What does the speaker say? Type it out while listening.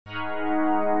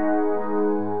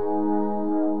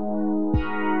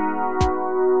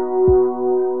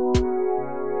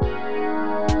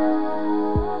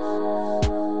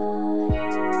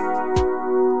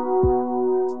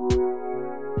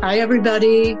Hi,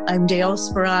 everybody. I'm Dale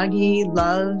Sparagi,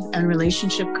 love and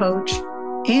relationship coach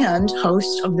and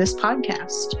host of this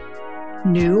podcast,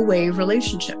 New Wave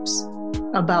Relationships,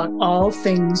 about all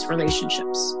things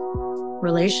relationships,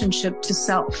 relationship to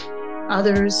self,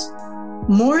 others,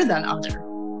 more than other,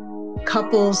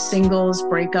 couples, singles,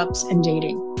 breakups, and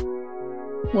dating.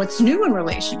 What's new in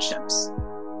relationships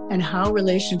and how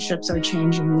relationships are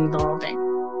changing and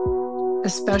evolving,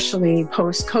 especially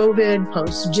post-COVID,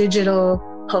 post-digital,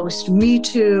 post-Me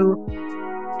Too,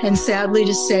 and sadly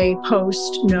to say,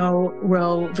 post-No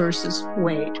Roe versus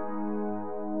Wade.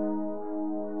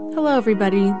 Hello,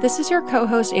 everybody. This is your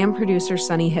co-host and producer,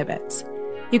 Sunny Hibbets.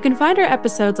 You can find our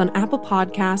episodes on Apple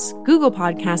Podcasts, Google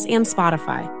Podcasts, and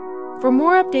Spotify. For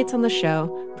more updates on the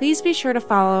show, please be sure to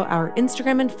follow our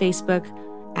Instagram and Facebook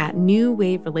at New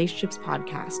Wave Relationships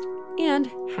Podcast. And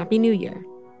Happy New Year.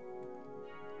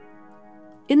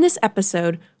 In this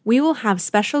episode, we will have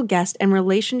special guest and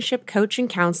relationship coach and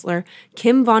counselor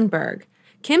Kim von Berg.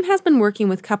 Kim has been working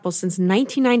with couples since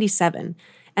 1997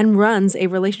 and runs a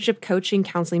relationship coaching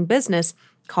counseling business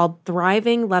called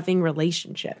Thriving Loving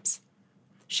Relationships.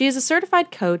 She is a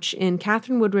certified coach in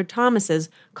Catherine Woodward Thomas's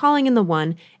Calling in the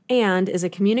One and is a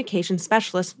communication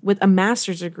specialist with a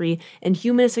master's degree in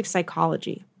humanistic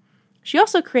psychology. She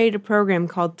also created a program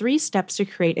called 3 Steps to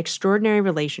Create Extraordinary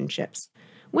Relationships,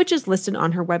 which is listed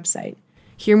on her website.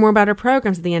 Hear more about her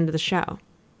programs at the end of the show.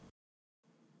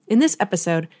 In this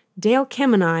episode, Dale,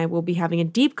 Kim, and I will be having a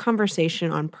deep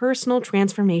conversation on personal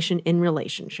transformation in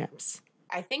relationships.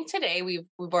 I think today we've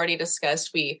already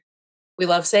discussed we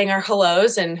love saying our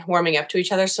hellos and warming up to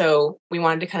each other, so we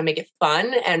wanted to kind of make it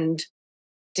fun. And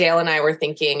Dale and I were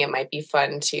thinking it might be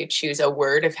fun to choose a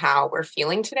word of how we're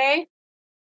feeling today.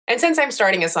 And since I'm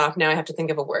starting us off now, I have to think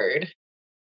of a word.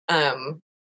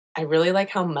 I really like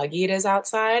how muggy it is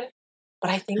outside, but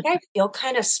I think I feel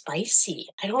kind of spicy.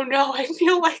 I don't know. I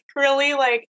feel like really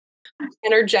like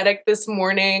energetic this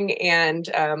morning. And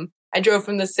I drove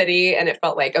from the city and it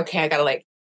felt like, okay, I got to like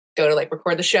go to like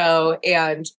record the show.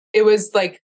 And it was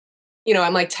like, you know,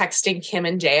 I'm like texting Kim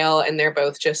and Dale and they're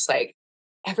both just like,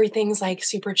 everything's like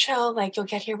super chill. Like you'll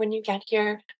get here when you get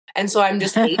here. And so I'm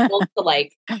just able to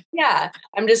like,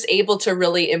 I'm just able to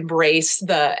really embrace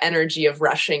the energy of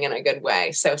rushing in a good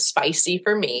way. So spicy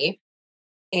for me.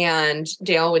 And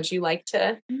Dale, would you like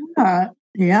to?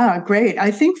 Yeah, great.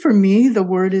 I think for me, the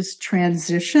word is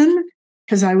transition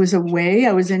because I was away.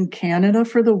 I was in Canada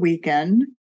for the weekend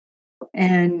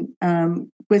and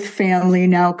with family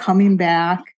now coming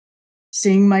back,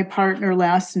 seeing my partner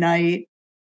last night,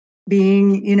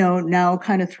 being, you know, now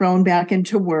kind of thrown back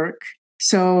into work.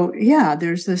 So yeah,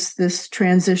 there's this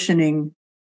transitioning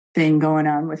thing going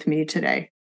on with me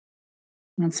today.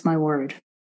 That's my word.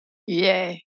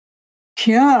 Yay.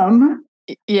 Kim.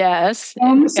 Yes.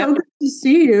 So good to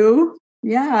see you.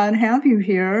 Yeah, and have you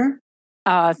here.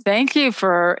 Thank you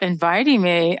for inviting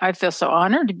me. I feel so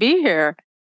honored to be here.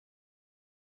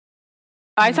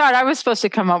 I thought I was supposed to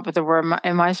come up with a word.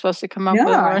 Am I supposed to come up with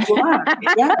a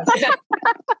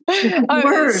word?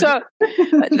 Word. So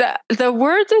the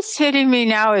word that's hitting me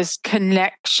now is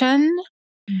connection.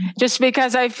 Just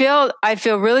because I feel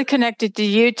really connected to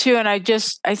you two, and I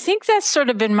think that's sort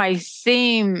of been my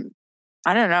theme.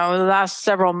 I don't know, the last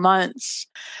several months,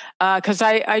 because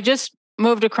I just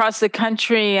moved across the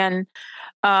country and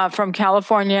from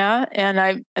California, and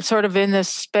I'm sort of in this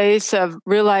space of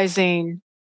realizing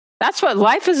that's what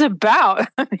life is about.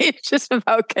 It's just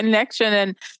about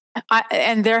connection,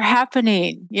 and they're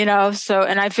happening, you know. So,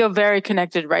 and I feel very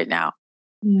connected right now.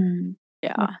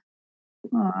 Yeah.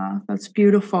 That's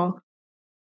beautiful.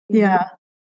 Yeah.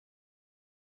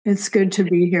 It's good to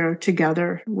be here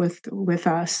together with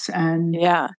us. And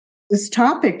this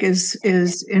topic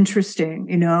is interesting.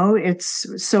 You know, it's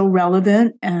so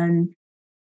relevant, and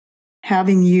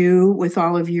having you with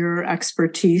all of your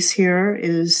expertise here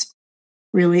is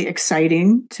really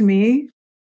exciting to me,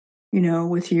 you know,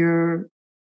 with your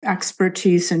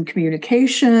expertise in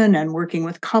communication and working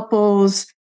with couples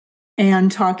and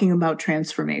talking about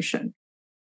transformation.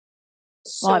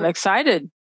 Well, I'm excited.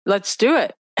 Let's do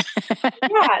it.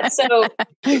 Yeah. So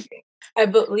I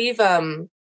believe,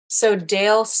 so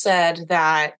Dale said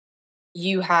that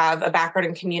you have a background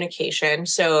in communication.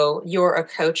 So you're a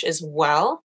coach as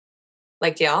well,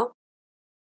 like Dale?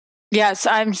 Yes,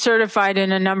 I'm certified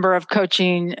in a number of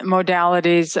coaching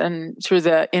modalities and through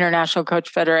the International Coach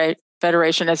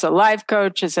Federation as a life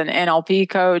coach, as an NLP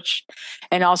coach,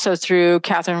 and also through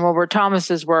Catherine Woodward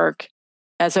Thomas's work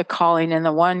as a Calling in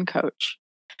the One coach.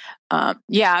 I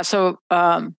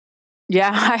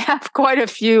have quite a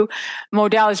few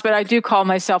modalities, but I do call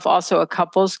myself also a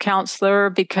couples counselor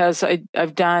because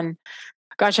I've done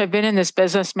gosh, I've been in this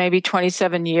business maybe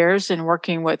 27 years and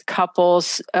working with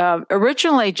couples,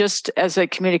 originally just as a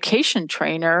communication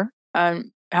trainer,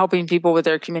 helping people with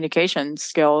their communication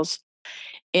skills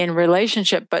in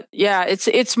relationship. But yeah, it's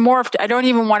morphed. I don't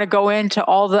even want to go into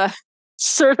all the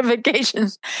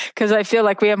certifications because I feel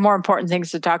like we have more important things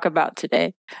to talk about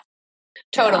today.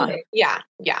 Totally. Yeah.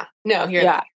 No, you're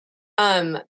yeah.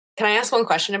 Can I ask one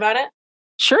question about it?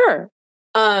 Sure.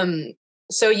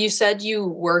 So you said you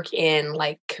work in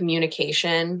like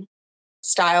communication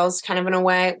styles, kind of in a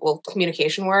way,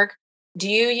 communication work. Do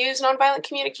you use nonviolent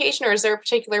communication, or is there a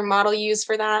particular model you use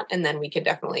for that? And then we could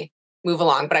definitely move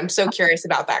along. But I'm so curious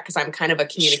about that because I'm kind of a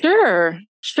communicator.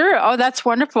 Sure. Oh, that's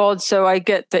wonderful. So I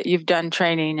get that you've done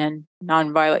training in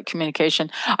nonviolent communication.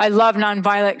 I love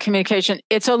nonviolent communication.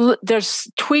 There's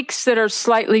tweaks that are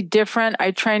slightly different.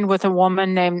 I trained with a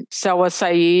woman named Selwa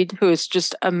Saeed, who is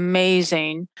just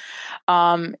amazing,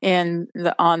 on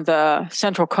the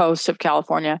Central Coast of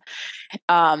California.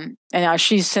 And now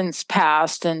she's since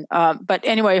passed. But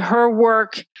anyway, her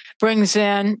work brings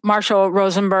in Marshall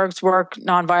Rosenberg's work,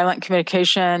 nonviolent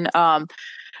communication.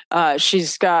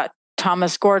 She's got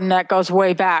Thomas Gordon, that goes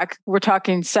way back. We're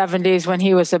talking 70s when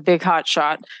he was a big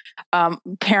hotshot.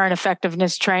 Parent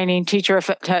effectiveness training,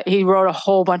 he wrote a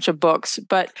whole bunch of books,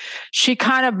 but she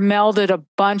kind of melded a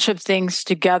bunch of things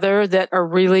together that are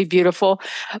really beautiful.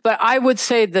 But I would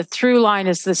say the through line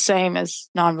is the same as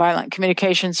nonviolent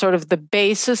communication. Sort of the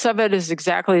basis of it is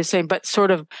exactly the same, but sort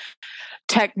of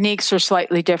techniques are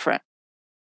slightly different.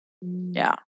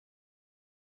 Yeah.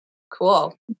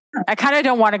 Cool. I kind of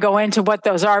don't want to go into what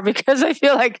those are because I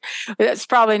feel like that's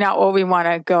probably not what we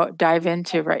want to dive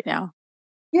into right now.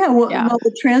 Yeah, well,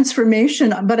 the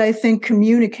transformation, but I think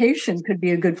communication could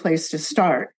be a good place to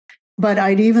start. But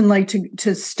I'd even like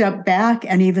to step back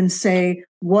and even say,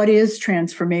 what is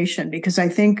transformation? Because I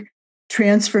think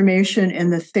transformation in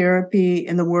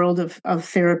the world of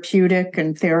therapeutic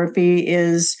and therapy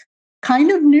is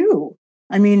kind of new.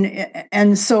 I mean,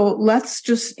 and so let's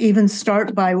just even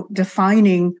start by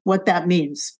defining what that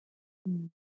means.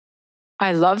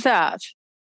 I love that.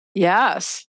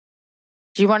 Yes.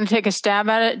 Do you want to take a stab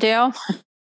at it, Dale?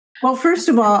 Well, first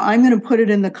of all, I'm going to put it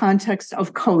in the context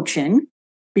of coaching,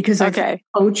 because I think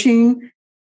coaching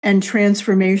and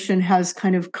transformation has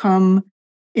kind of come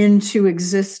into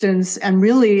existence. And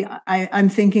really, I'm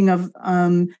thinking of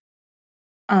Werner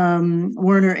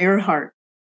Erhard,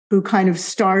 who kind of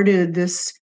started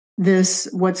this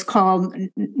what's called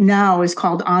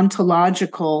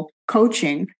ontological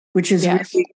coaching, which is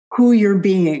really who you're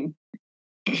being,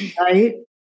 right?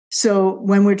 So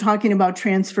when we're talking about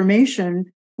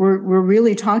transformation, we're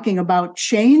really talking about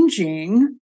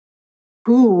changing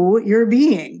who you're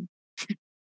being.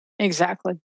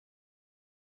 Exactly.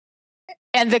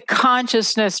 And the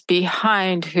consciousness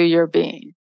behind who you're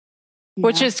being,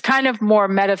 which is kind of more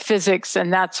metaphysics,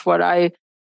 and that's what I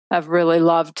have really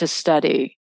loved to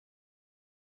study.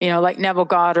 Like Neville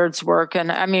Goddard's work, and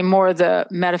I mean more the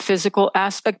metaphysical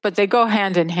aspect, but they go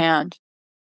hand in hand.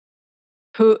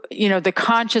 The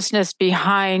consciousness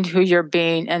behind who you're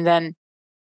being, and then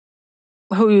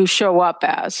who you show up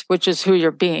as, which is who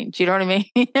you're being. Do you know what I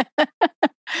mean?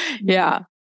 Yeah.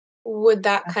 Would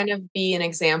that kind of be an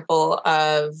example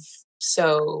of,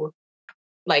 so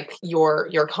like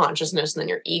your consciousness and then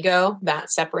your ego,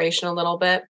 that separation a little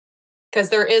bit? Because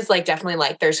there is definitely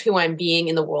there's who I'm being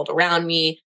in the world around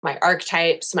me, my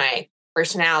archetypes, my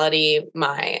personality,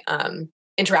 my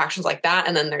interactions like that.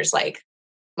 And then there's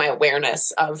my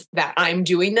awareness of that I'm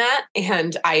doing that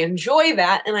and I enjoy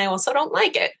that. And I also don't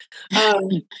like it.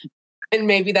 And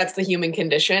maybe that's the human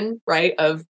condition, right?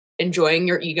 Of enjoying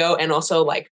your ego and also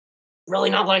really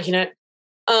not liking it.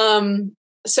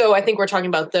 So I think we're talking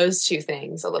about those two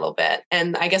things a little bit.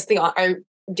 And I guess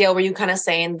Dale, were you kind of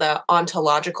saying the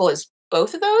ontological is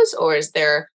both of those, or is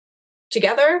there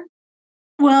together?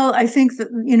 Well, I think that,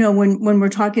 when we're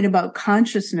talking about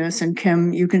consciousness, and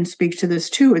Kim, you can speak to this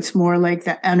too, it's more like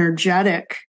the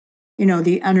energetic,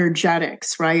 the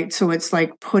energetics, right? So it's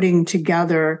like putting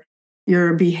together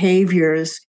your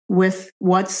behaviors with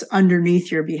what's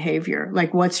underneath your behavior,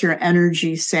 like what's your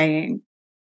energy saying.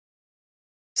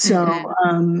 So,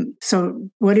 so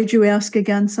what did you ask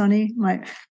again, Sunny?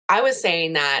 I was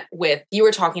saying that you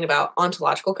were talking about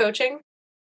ontological coaching.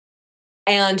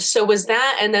 And so was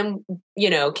that, and then,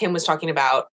 Kim was talking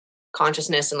about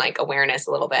consciousness and awareness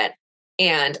a little bit.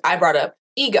 And I brought up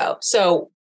ego.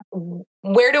 So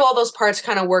where do all those parts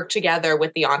kind of work together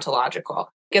with the ontological?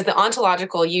 Because the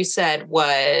ontological, you said,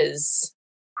 was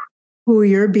who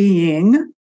you're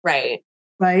being. Right.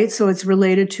 Right. So it's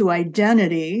related to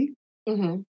identity.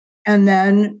 Mm-hmm. And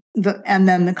then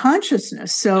the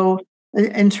consciousness. So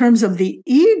in terms of the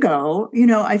ego,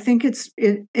 I think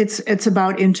it's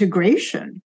about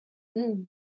integration.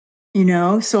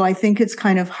 So I think it's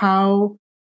kind of how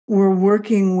we're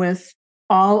working with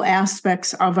all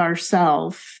aspects of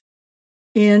ourselves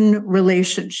in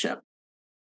relationship.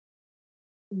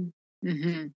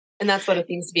 Mm-hmm. And that's what it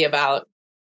seems to be about.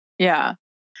 Yeah.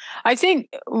 I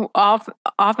think often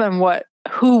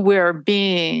who we're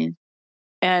being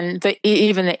and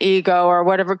even the ego or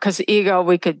whatever, because the ego,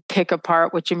 we could pick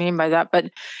apart what you mean by that, but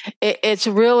it's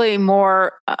really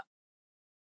more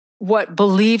what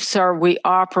beliefs are we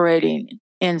operating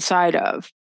inside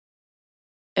of.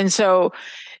 And so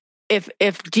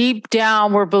if deep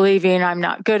down we're believing I'm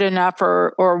not good enough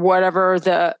or whatever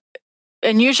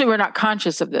and usually we're not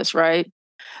conscious of this, right?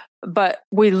 But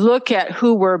we look at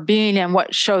who we're being and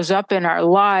what shows up in our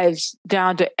lives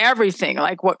down to everything,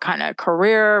 like what kind of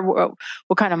career, what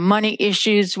kind of money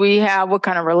issues we have, what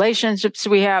kind of relationships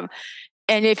we have.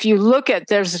 And if you look at,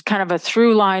 there's kind of a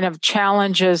through line of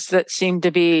challenges that seem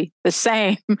to be the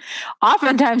same.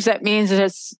 Oftentimes that means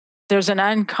that there's an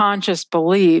unconscious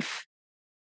belief,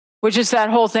 which is that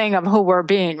whole thing of who we're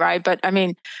being, right? But I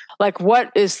mean, like,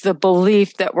 what is the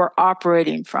belief that we're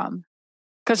operating from?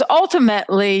 Because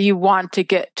ultimately, you want to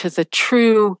get to the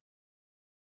true,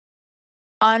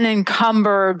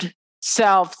 unencumbered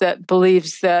self that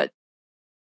believes that,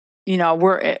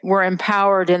 we're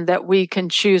empowered and that we can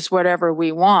choose whatever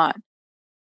we want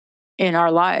in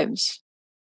our lives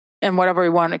and whatever we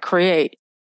want to create.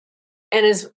 And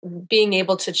is being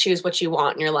able to choose what you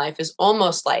want in your life is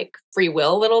almost like free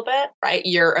will a little bit, right?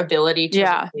 Your ability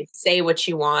to really say what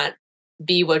you want,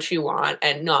 be what you want,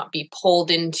 and not be pulled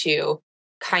into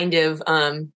kind of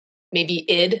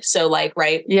maybe id. So like,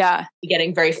 right? Yeah.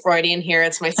 Getting very Freudian here.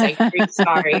 It's my psychiatry.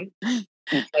 Sorry.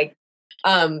 Like,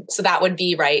 so that would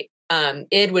be right.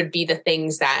 Id would be the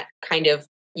things that kind of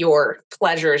your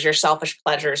pleasures, your selfish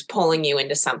pleasures, pulling you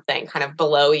into something kind of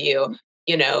below you,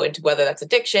 whether that's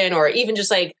addiction or even just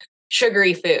like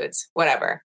sugary foods,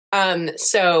 whatever.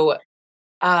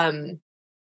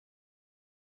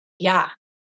 Yeah.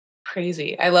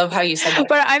 Crazy. I love how you said that.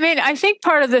 But I mean, I think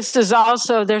part of this is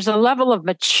also there's a level of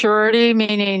maturity,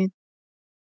 meaning,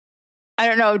 I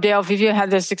don't know, Dale, if you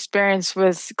had this experience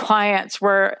with clients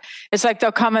where it's like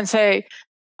they'll come and say,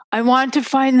 I want to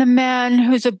find the man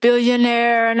who's a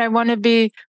billionaire and I want to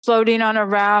be floating on a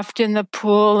raft in the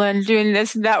pool and doing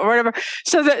this and that, or whatever.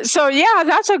 So yeah,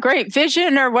 that's a great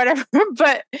vision or whatever.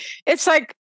 But it's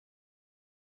like,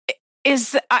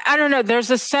 I don't know, there's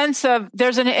a sense of,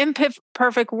 there's an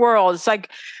imperfect world. It's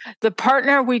like the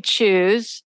partner we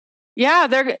choose,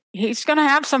 he's going to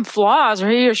have some flaws, or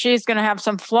he or she's going to have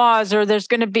some flaws, or there's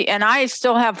going to be, and I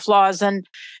still have flaws. And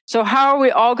so how are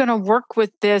we all going to work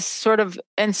with this sort of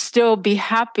and still be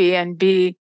happy and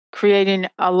be creating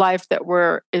a life that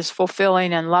is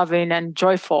fulfilling and loving and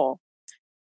joyful,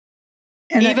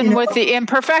 and even with the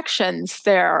imperfections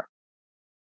there.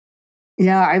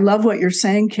 Yeah, I love what you're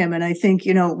saying, Kim. And I think,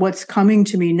 what's coming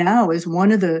to me now is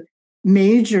one of the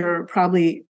major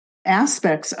probably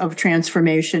aspects of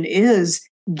transformation is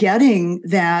getting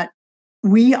that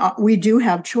we do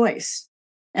have choice.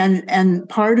 And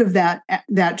part of that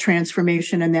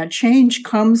transformation and that change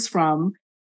comes from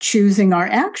choosing our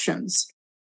actions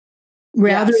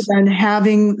rather than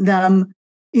having them,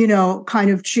 kind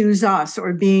of choose us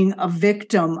or being a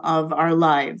victim of our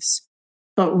lives,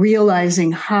 but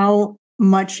realizing how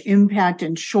much impact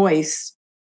and choice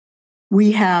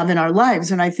we have in our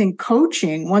lives. And I think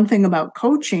one thing about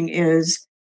coaching is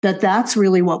that that's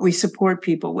really what we support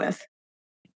people with.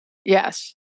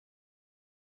 Yes.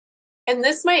 And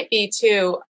this might be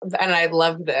too, and I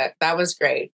loved that. That was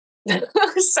great. That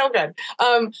was so good.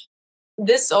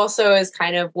 This also is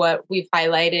kind of what we've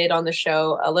highlighted on the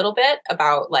show a little bit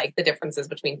about like the differences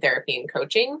between therapy and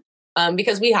coaching.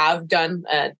 Because we have done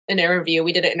an interview.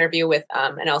 We did an interview with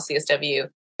an LCSW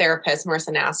therapist,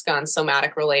 Marissa Naska, on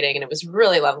somatic relating, and it was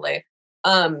really lovely.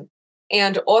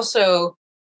 And also,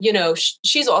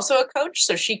 she's also a coach,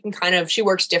 so she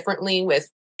works differently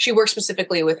she works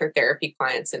specifically with her therapy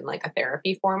clients in like a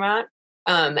therapy format,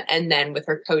 and then with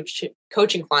her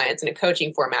coaching clients in a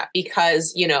coaching format,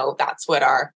 because, that's what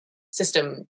our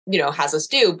system, has us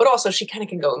do. But also she kind of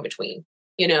can go in between,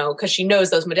 because she knows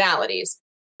those modalities.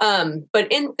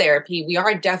 But in therapy, we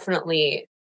are definitely,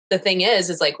 the thing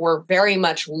is like, we're very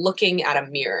much looking at a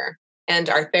mirror, and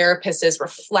our therapist is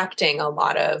reflecting a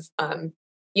lot of,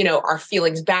 our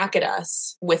feelings back at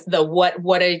us with the,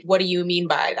 what do you mean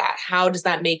by that? How does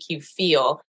that make you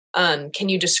feel? Can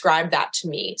you describe that to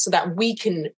me, so that we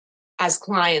can, as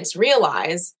clients,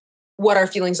 realize what our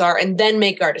feelings are and then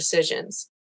make our decisions.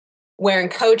 Where in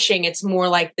coaching, it's more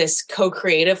like this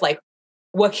co-creative, like,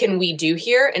 what can we do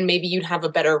here? And maybe you'd have a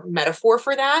better metaphor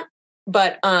for that.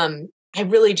 But I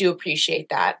really do appreciate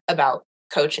that about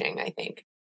coaching, I think.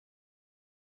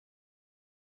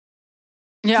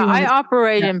 Yeah, I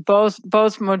operate in both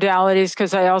modalities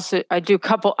because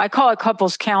I call it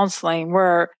couples counseling,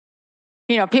 where,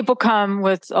 people come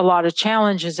with a lot of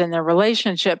challenges in their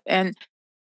relationship, and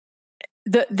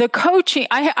the coaching,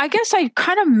 I guess I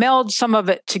kind of meld some of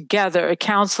it together,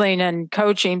 counseling and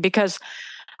coaching, because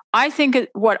I think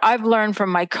what I've learned from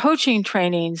my coaching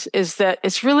trainings is that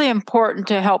it's really important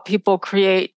to help people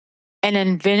create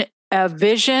a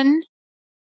vision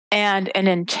and an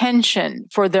intention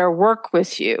for their work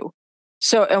with you.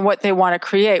 So, and what they want to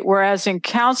create. Whereas in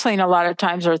counseling, a lot of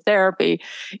times, or therapy,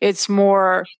 it's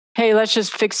more, hey, let's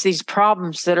just fix these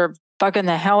problems that are bugging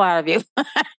the hell out of you.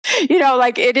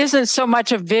 Like, it isn't so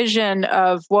much a vision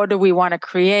of what do we want to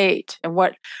create and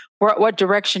what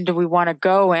direction do we want to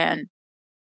go in.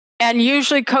 And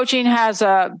usually coaching has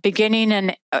a beginning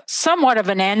and somewhat of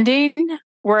an ending,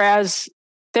 whereas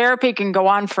therapy can go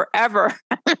on forever.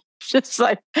 Just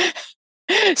like,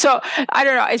 so I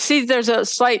don't know. I see there's a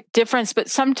slight difference, but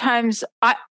sometimes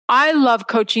I love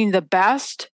coaching the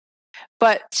best,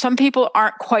 but some people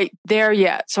aren't quite there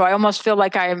yet. So I almost feel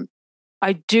like I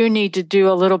do need to do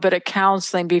a little bit of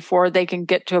counseling before they can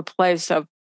get to a place of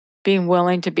being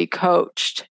willing to be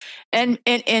coached. And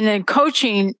in a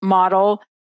coaching model,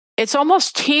 it's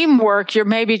almost teamwork. You're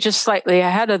maybe just slightly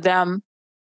ahead of them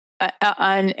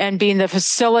and being the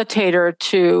facilitator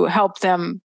to help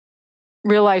them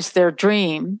realize their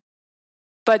dream.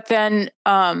 But then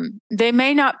they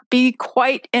may not be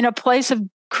quite in a place of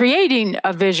creating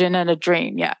a vision and a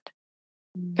dream yet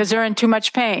because they're in too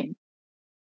much pain.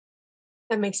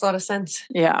 That makes a lot of sense.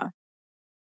 Yeah.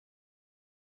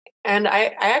 And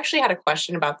I actually had a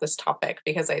question about this topic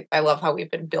because I love how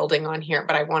we've been building on here,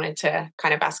 but I wanted to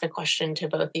kind of ask a question to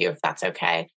both of you, if that's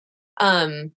okay.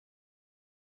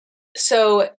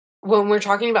 So when we're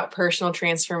talking about personal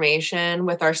transformation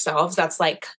with ourselves, that's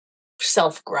like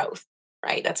self-growth,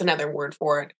 right? That's another word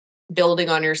for it. Building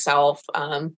on yourself,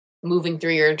 moving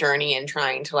through your journey and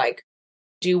trying to like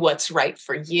do what's right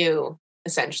for you,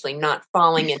 essentially not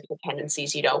falling into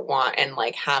tendencies you don't want and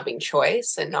like having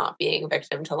choice and not being a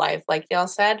victim to life, like Dale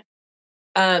said.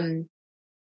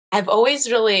 I've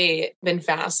always really been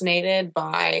fascinated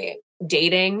by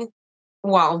dating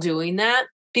while doing that,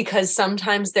 because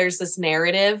sometimes there's this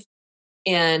narrative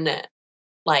in,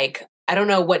 like, I don't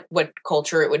know what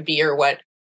culture it would be or what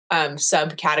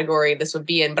subcategory this would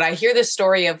be in, but I hear this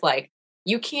story of like,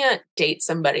 you can't date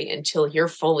somebody until you're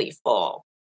fully full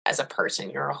as a person.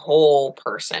 You're a whole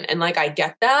person. And like, I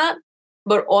get that,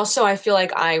 but also I feel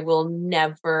like I will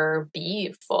never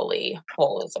be fully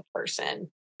whole as a person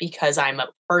because I'm a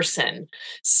person.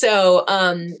 So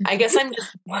I guess I'm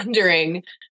just wondering,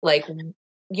 like, do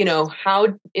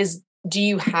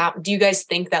you guys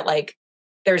think that like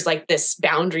there's like this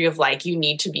boundary of like you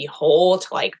need to be whole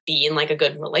to like be in like a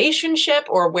good relationship,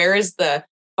 or where is the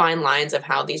fine lines of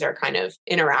how these are kind of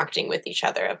interacting with each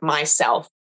other, of myself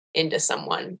into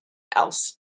someone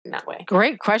else in that way?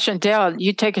 Great question, Dale.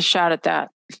 You take a shot at that.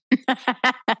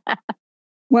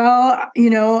 Well,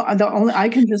 I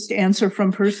can just answer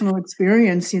from personal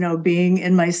experience, being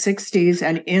in my 60s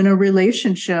and in a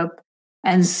relationship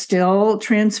and still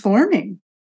transforming,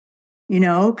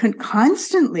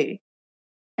 constantly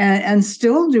and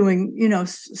still doing,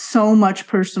 so much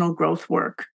personal growth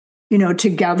work,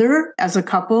 together as a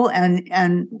couple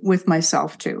and with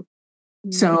myself too.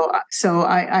 Mm-hmm. So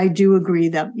I do agree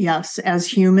that, yes, as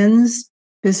humans,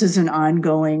 this is an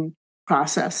ongoing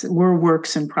process. We're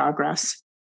works in progress.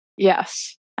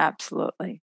 Yes,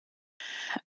 absolutely.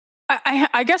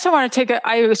 I guess I want to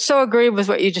I so agree with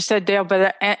what you just said, Dale,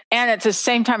 but and at the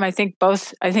same time, I think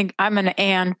I'm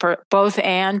an both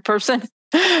and person,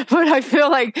 but I feel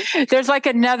like there's like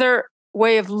another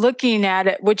way of looking at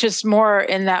it, which is more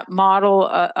in that model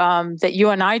that you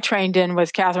and I trained in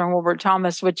with Catherine Wilbur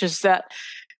Thomas, which is that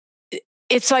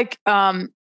it's like the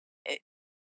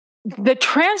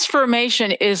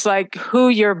transformation is like who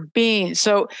you're being.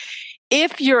 So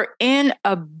if you're in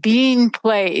a being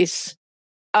place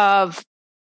of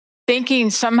thinking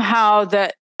somehow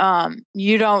that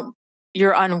you're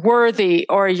unworthy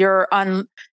or you're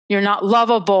not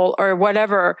lovable or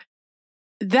whatever,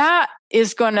 that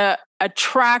is going to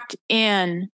attract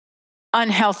in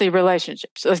unhealthy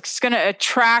relationships. It's going to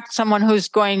attract someone who's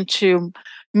going to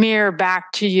mirror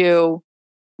back to you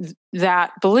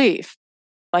that belief,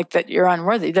 like that you're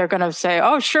unworthy. They're going to say,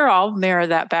 oh, sure, I'll mirror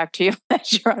that back to you,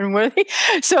 that you're unworthy.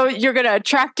 So you're going to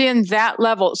attract in that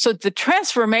level. So the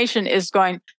transformation is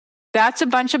going, That's a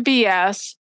bunch of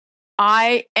BS.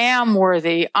 I am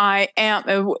worthy. I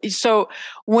am. So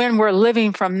when we're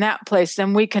living from that place,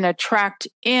 then we can attract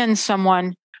in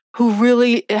someone who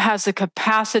really has the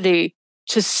capacity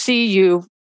to see you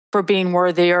for being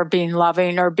worthy or being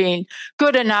loving or being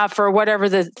good enough or whatever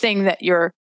the thing that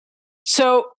you're.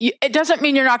 So it doesn't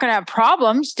mean you're not going to have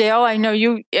problems, Dale. I know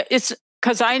you. It's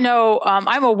because I know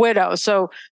I'm a widow.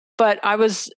 But I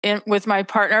was with my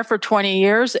partner for 20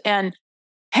 years, and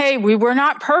hey, we were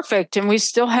not perfect, and we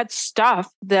still had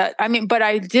stuff but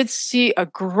I did see a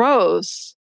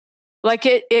growth. Like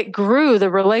it grew,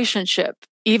 the relationship,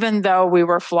 even though we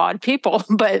were flawed people.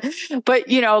 But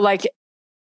like,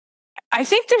 I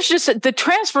think there's just the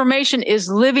transformation is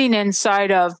living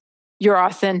inside of your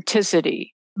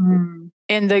authenticity, in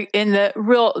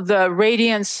the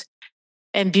radiance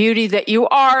and beauty that you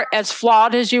are, as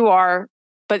flawed as you are,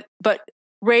 but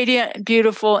radiant,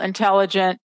 beautiful,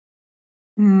 intelligent,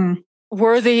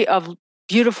 worthy of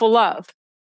beautiful love.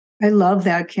 I love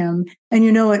that, Kim. And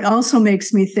it also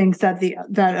makes me think that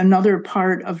that another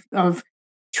part of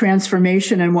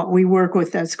transformation and what we work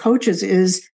with as coaches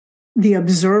is the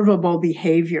observable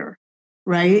behavior,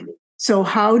 right? So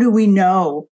how do we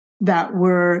know that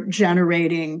we're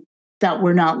generating that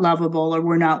we're not lovable or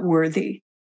we're not worthy?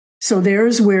 So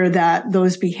there's where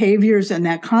those behaviors and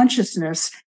that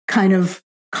consciousness kind of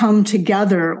come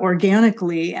together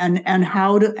organically, and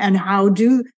how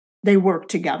do they work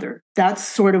together? That's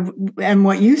sort of, and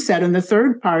what you said in the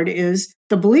third part is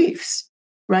the beliefs,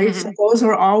 right? Mm-hmm. So those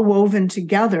are all woven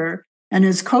together. And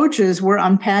as coaches, we're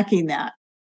unpacking that.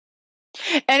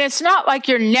 And it's not like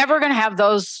you're never going to have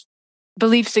those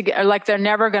beliefs again, like they're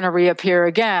never going to reappear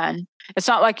again. It's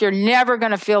not like you're never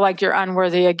going to feel like you're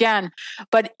unworthy again,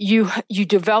 but you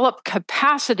develop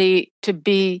capacity to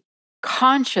be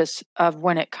conscious of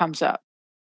when it comes up.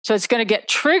 So it's going to get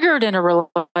triggered in a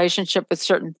relationship with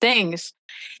certain things,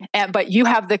 but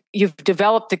you've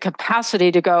developed the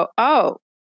capacity to go, oh,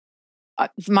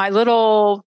 my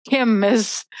little Kim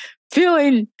is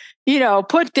feeling,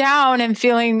 put down and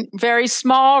feeling very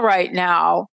small right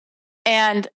now,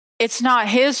 and it's not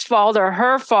his fault or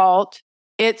her fault.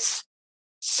 It's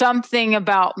something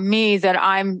about me that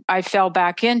I fell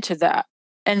back into that,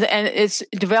 and it's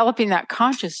developing that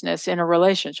consciousness in a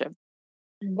relationship.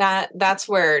 That's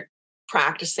where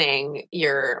practicing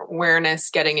your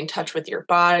awareness, getting in touch with your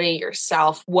body,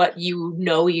 yourself, what you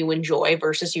enjoy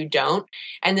versus you don't.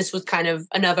 And this was kind of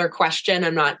another question.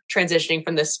 I'm not transitioning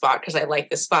from this spot because I like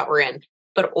this spot we're in,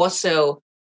 but also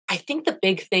I think the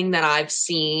big thing that I've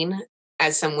seen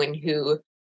as someone who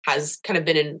has kind of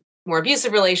been in more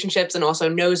abusive relationships and also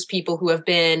knows people who have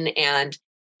been, and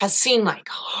has seen like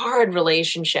hard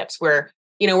relationships where,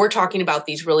 we're talking about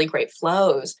these really great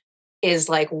flows, is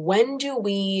like, when do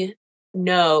we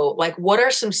know, like, what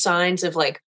are some signs of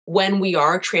like when we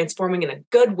are transforming in a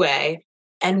good way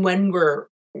and when we're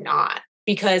not?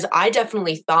 Because I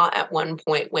definitely thought at one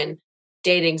point when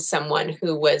dating someone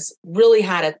who was really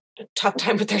had a tough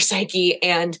time with their psyche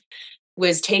and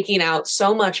was taking out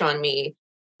so much on me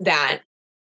that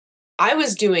I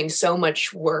was doing so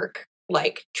much work,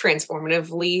 like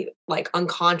transformatively, like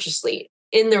unconsciously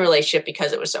in the relationship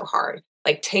because it was so hard,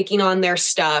 like taking on their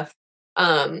stuff,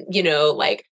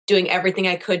 like doing everything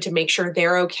I could to make sure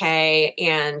they're okay.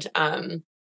 And,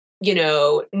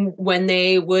 when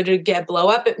they would blow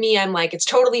up at me, I'm like, it's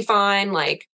totally fine.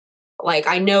 Like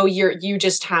I know you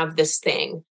just have this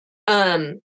thing.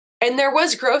 And there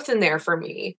was growth in there for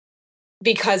me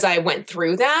because I went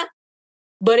through that,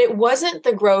 but it wasn't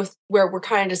the growth where we're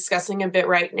kind of discussing a bit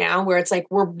right now, where it's like,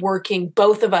 we're working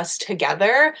both of us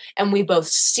together and we both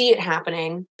see it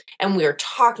happening and we're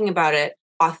talking about it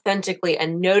authentically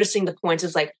and noticing the points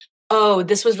of like, oh,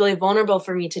 this was really vulnerable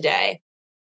for me today,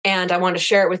 and I want to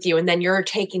share it with you. And then you're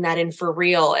taking that in for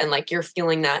real. And like, you're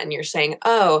feeling that and you're saying,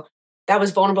 oh, that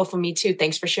was vulnerable for me too.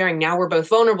 Thanks for sharing. Now we're both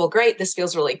vulnerable. Great. This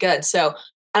feels really good. So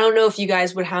I don't know if you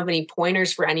guys would have any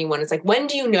pointers for anyone. It's like, when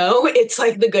do you know it's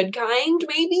like the good kind,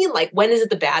 maybe? Like, when is it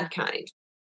the bad kind?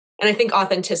 And I think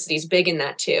authenticity is big in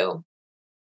that too.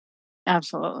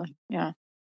 Absolutely. Yeah.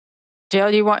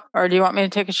 Dale, do you want me to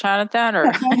take a shot at that? Or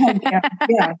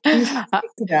yeah, please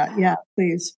speak to that. Yeah,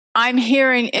 please. I'm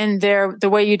hearing in there, the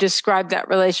way you described that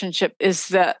relationship is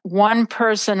that one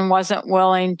person wasn't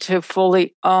willing to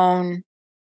fully own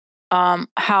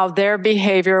how their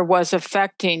behavior was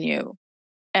affecting you.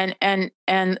 And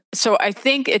so I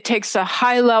think it takes a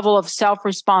high level of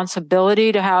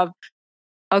self-responsibility to have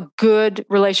a good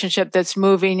relationship that's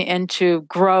moving into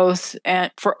growth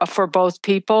and for both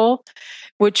people,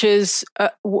 which is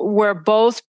where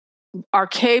both are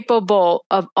capable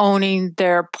of owning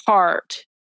their part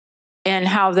and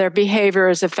how their behavior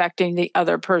is affecting the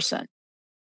other person.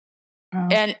 Wow.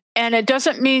 And it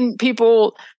doesn't mean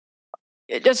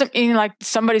like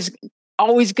somebody's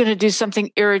always going to do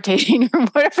something irritating or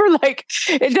whatever. Like,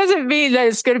 it doesn't mean that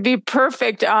it's going to be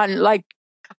perfect on like,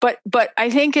 but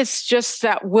I think it's just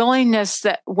that willingness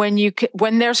that when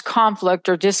there's conflict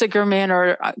or disagreement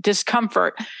or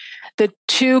discomfort, the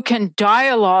two can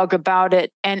dialogue about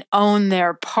it and own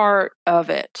their part of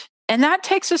it. And that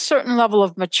takes a certain level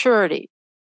of maturity,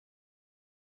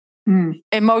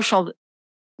 emotional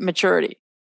maturity.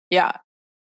 Yeah.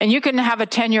 And you can have a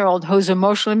 10-year-old who's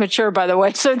emotionally mature, by the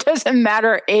way. So it doesn't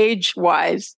matter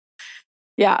age-wise.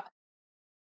 Yeah.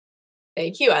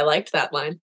 Thank you. I liked that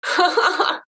line.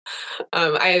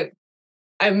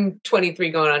 I'm 23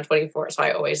 going on 24. So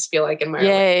I always feel like in my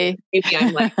Yay. maybe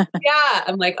I'm like,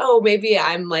 I'm like, oh, maybe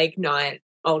I'm like not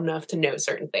old enough to know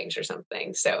certain things or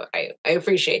something. So I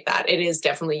appreciate that. It is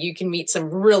definitely, you can meet some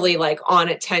really like on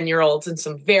it 10-year-olds and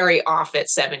some very off it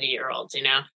 70-year-olds, you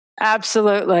know?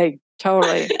 Absolutely.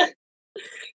 Totally.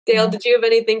 Dale, did you have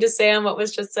anything to say on what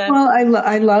was just said? Well,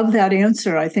 I love that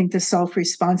answer. I think the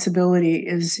self-responsibility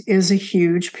is a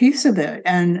huge piece of it,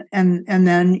 and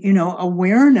then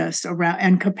awareness around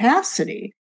and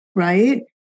capacity, right?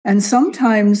 And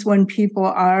sometimes when people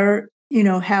are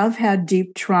have had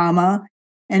deep trauma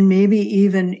and maybe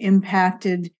even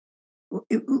impacted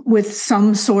with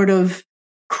some sort of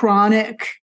chronic,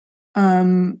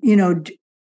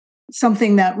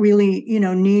 something that really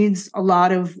needs a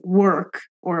lot of work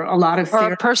or a lot of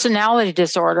or a personality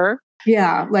disorder.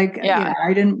 Yeah,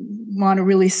 I didn't want to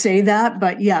really say that,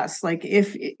 but yes, like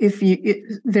if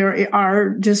there are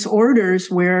disorders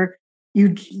where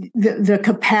the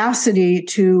capacity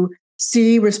to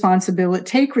see responsibility,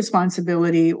 take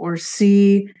responsibility, or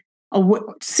see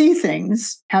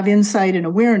things, have insight and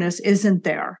awareness isn't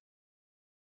there.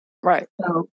 Right.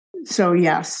 So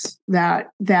yes, that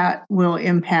will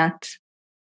impact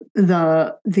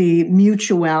the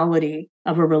mutuality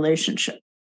of a relationship.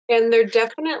 And there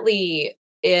definitely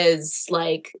is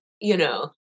like,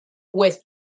 with,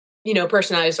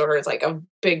 personality disorder is like a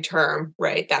big term,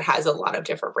 right? That has a lot of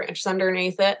different branches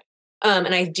underneath it.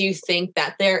 And I do think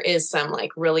that there is some like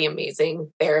really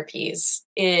amazing therapies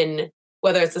in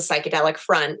whether it's the psychedelic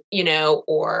front,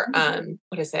 or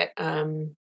what is it?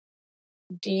 Come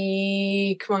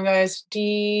on, guys.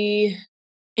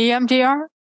 EMDR?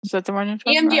 Is that the one you're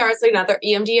talking about? EMDR is another.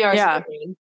 EMDR is Yeah.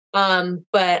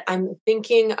 but I'm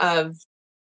thinking of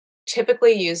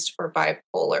typically used for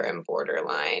bipolar and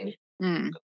borderline.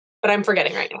 But I'm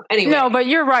forgetting right now. Anyway. No, but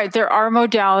you're right. There are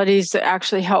modalities that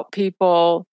actually help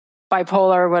people,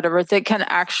 bipolar or whatever, that can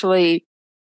actually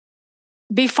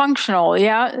be functional.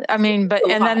 Yeah. I mean,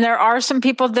 and then there are some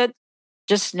people that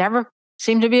just never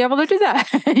seem to be able to do that,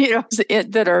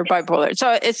 that are bipolar.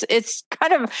 So it's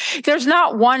kind of, there's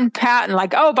not one pattern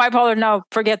like, oh, bipolar, no,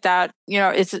 forget that.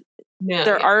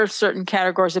 There are certain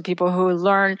categories of people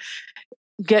who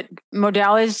get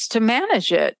modalities to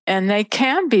manage it, and they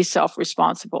can be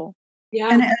self-responsible.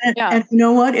 Yeah. And you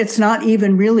know what? It's not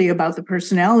even really about the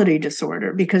personality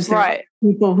disorder, because there are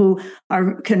people who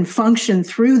can function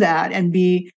through that and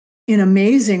be in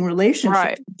amazing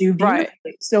relationships, do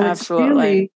beautifully. So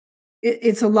Absolutely.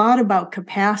 It's a lot about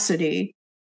capacity,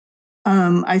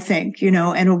 I think,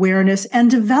 and awareness and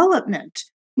development.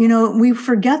 We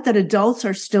forget that adults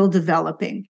are still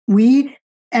developing. We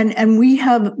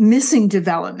have missing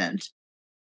development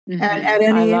at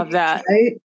any. I love that.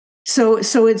 Right? So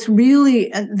it's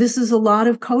really, this is a lot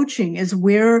of coaching, is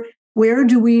where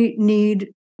do we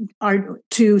need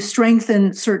to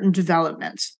strengthen certain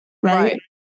developments, right?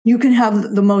 You can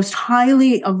have the most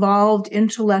highly evolved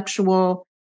intellectual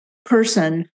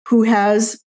person who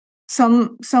has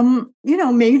some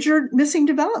major missing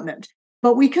development,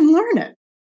 but we can learn it.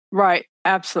 Right.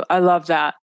 Absolutely. I love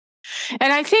that.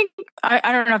 And I think,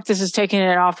 I don't know if this is taking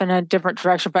it off in a different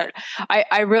direction, but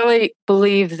I really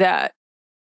believe that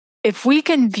if we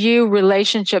can view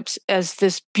relationships as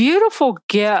this beautiful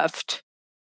gift,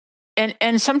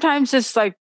 and sometimes it's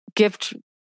like gift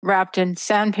wrapped in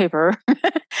sandpaper,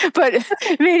 but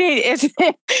meaning it's,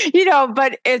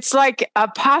 but it's like a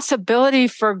possibility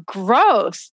for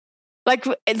growth, like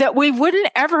that we wouldn't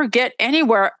ever get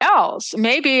anywhere else.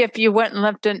 Maybe if you went and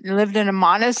lived in a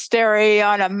monastery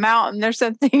on a mountain or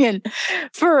something, and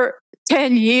for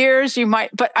 10 years you might,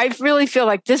 but I really feel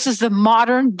like this is the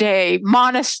modern day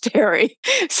monastery.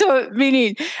 So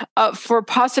meaning for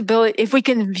possibility, if we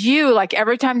can view like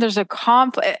every time there's a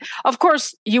conflict, of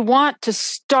course you want to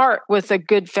start with a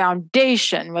good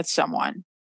foundation with someone,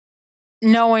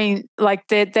 knowing like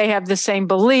that they have the same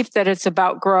belief that it's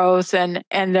about growth, and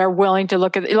they're willing to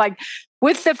look at it. Like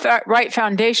with the right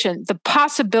foundation, the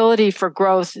possibility for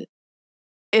growth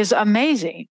is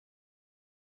amazing.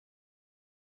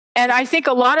 And I think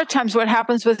a lot of times what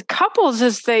happens with couples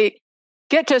is they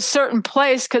get to a certain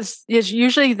place because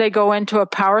usually they go into a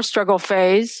power struggle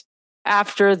phase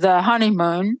after the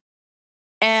honeymoon,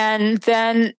 and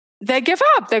then they give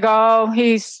up. They go, "Oh,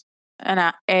 he's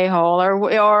an a-hole,"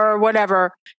 or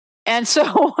whatever. And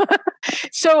so,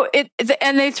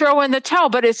 and they throw in the towel.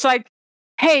 But it's like,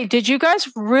 hey, did you guys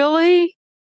really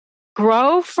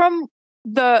grow from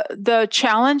the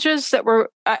challenges that were?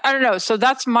 I don't know. So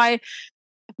that's my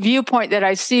viewpoint that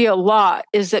I see a lot,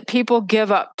 is that people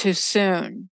give up too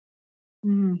soon.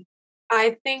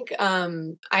 I think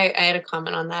I had a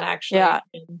comment on that, actually. Yeah.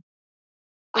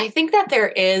 I think that there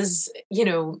is,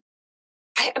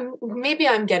 maybe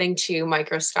I'm getting too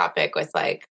microscopic with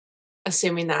like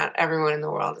assuming that everyone in the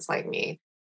world is like me,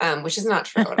 which is not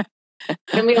true.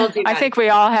 And we all do that. I think we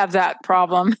all have that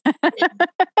problem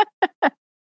to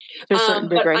a certain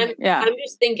degree. I'm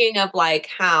just thinking of like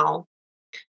how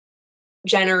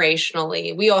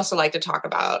generationally, we also like to talk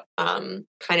about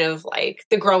kind of like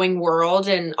the growing world.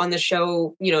 And on the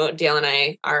show, Dale and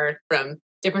I are from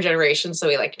different generations, so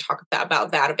we like to talk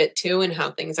about that a bit too, and how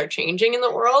things are changing in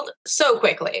the world so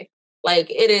quickly.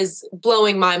 Like, it is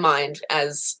blowing my mind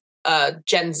as a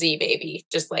Gen Z baby,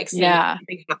 just like seeing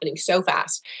everything happening so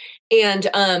fast. And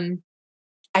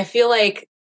I feel like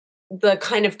the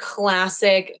kind of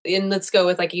classic, and let's go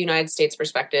with like a United States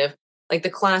perspective, like the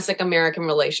classic American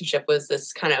relationship was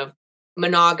this kind of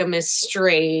monogamous,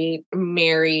 straight,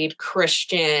 married,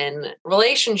 Christian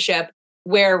relationship,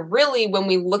 where really when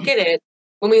we look at it,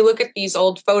 when we look at these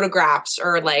old photographs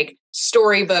or like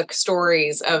storybook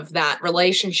stories of that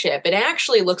relationship, it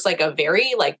actually looks like a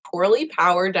very like poorly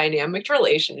powered dynamic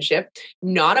relationship,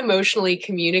 not emotionally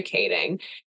communicating.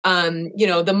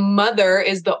 The mother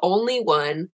is the only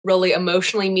one really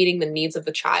emotionally meeting the needs of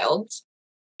the child.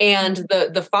 And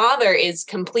the father is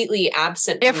completely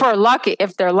absent. If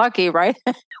they're lucky, right?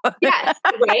 Yes,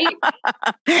 right?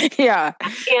 Yeah.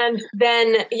 And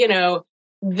then,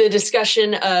 the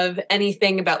discussion of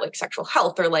anything about like sexual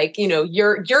health, or like,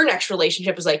 your next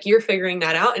relationship is like, you're figuring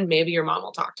that out and maybe your mom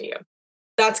will talk to you.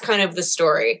 That's kind of the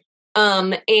story.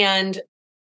 And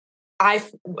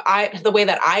the way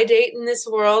that I date in this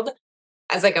world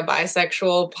as like a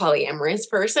bisexual polyamorous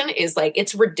person is like,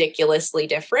 it's ridiculously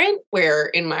different, where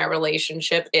in my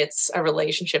relationship, it's a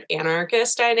relationship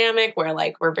anarchist dynamic where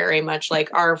like, we're very much like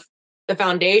the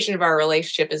foundation of our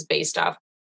relationship is based off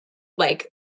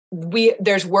like,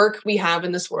 there's work we have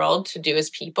in this world to do as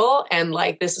people. And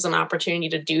like, this is an opportunity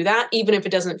to do that, even if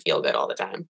it doesn't feel good all the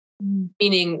time.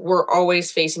 Meaning we're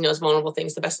always facing those vulnerable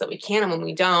things the best that we can. And when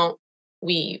we don't,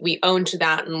 we own to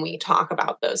that and we talk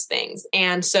about those things.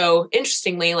 And so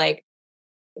interestingly, like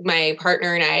my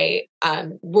partner and I,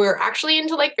 we're actually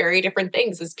into like very different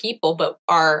things as people, but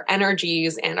our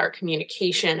energies and our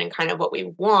communication and kind of what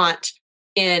we want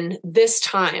in this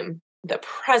time, the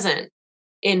present,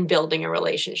 in building a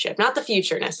relationship, not the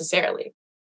future necessarily,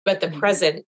 but the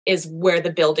present is where the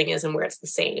building is and where it's the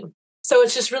same. So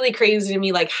it's just really crazy to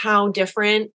me, like how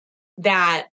different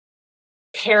that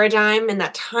paradigm and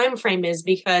that time frame is,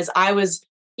 because I was,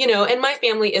 and my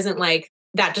family isn't like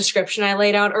that description I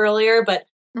laid out earlier, but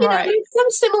there's some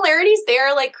similarities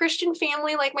there, like Christian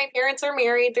family, like my parents are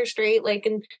married, they're straight, like,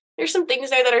 and there's some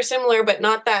things there that are similar, but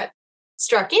not that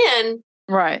struck in.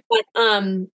 Right. But,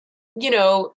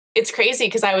 it's crazy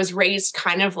because I was raised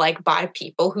kind of like by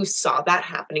people who saw that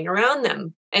happening around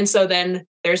them. And so then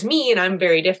there's me and I'm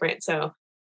very different. So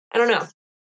I don't know.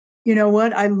 You know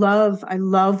what? I love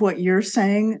what you're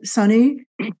saying, Sunny,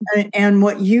 and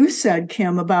what you said,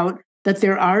 Kim, about that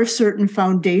there are certain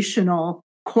foundational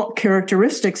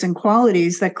characteristics and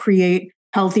qualities that create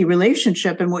healthy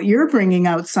relationship. And what you're bringing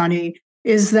out, Sunny,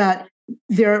 is that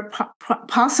they're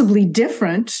possibly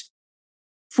different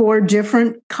for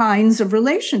different kinds of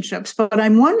relationships. But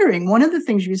I'm wondering, one of the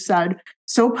things you said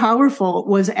so powerful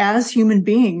was, as human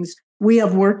beings, we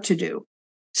have work to do.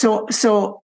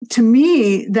 So to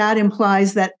me, that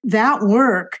implies that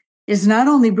work is not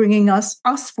only bringing us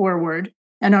forward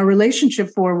and our relationship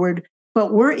forward,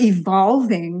 but we're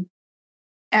evolving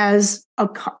as a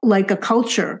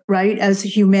culture, right? As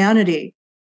humanity,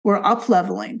 we're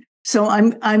up-leveling. So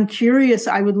I'm curious.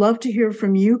 I would love to hear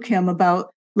from you, Kim,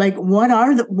 about like what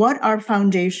are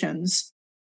foundations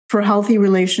for healthy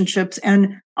relationships,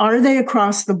 and are they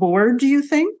across the board? Do you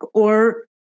think, or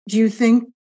do you think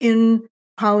in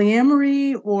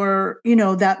polyamory, or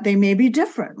that they may be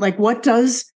different? Like, what's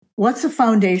a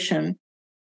foundational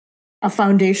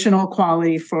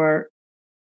quality for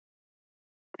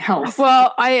health?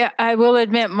 Well, I will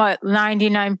admit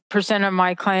 99% of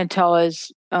my clientele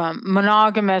is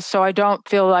monogamous, so I don't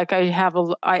feel like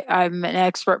I'm an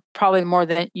expert, probably more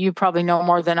than you probably know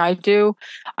more than I do.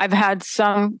 I've had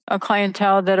some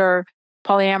clientele that are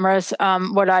polyamorous.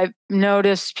 What I've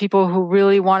noticed, people who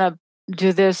really want to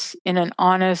do this in an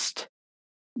honest,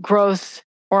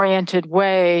 growth-oriented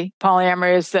way,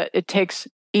 polyamory, is that it takes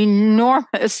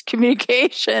enormous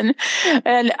communication,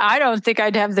 and I don't think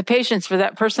I'd have the patience for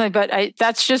that personally, but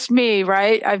that's just me,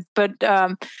 right?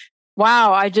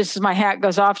 Wow, my hat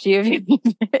goes off to you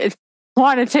if you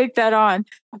want to take that on.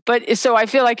 But so I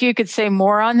feel like you could say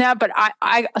more on that, but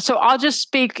so I'll just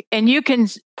speak and you can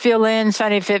fill in,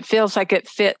 Sunny, if it feels like it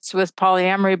fits with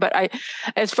polyamory. But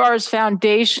as far as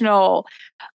foundational,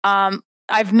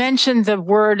 I've mentioned the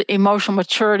word emotional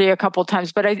maturity a couple of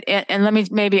times, but and let me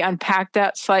maybe unpack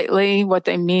that slightly, what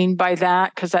they mean by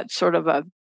that, because that's sort of a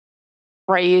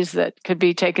phrase that could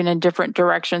be taken in different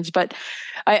directions. But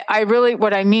I really,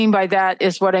 what I mean by that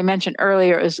is what I mentioned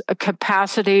earlier, is a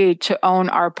capacity to own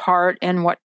our part in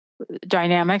what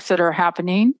dynamics that are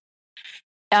happening,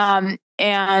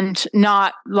 and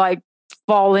not like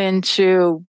fall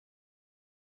into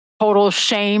total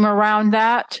shame around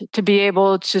that, to be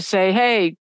able to say,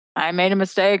 hey, I made a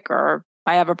mistake, or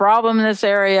I have a problem in this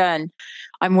area and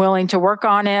I'm willing to work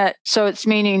on it. So it's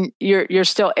meaning you're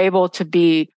still able to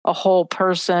be a whole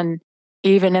person,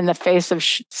 even in the face of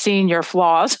seeing your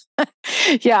flaws.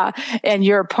 Yeah. And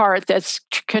your part that's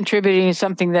contributing to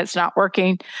something that's not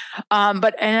working.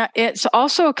 But it's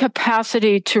also a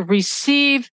capacity to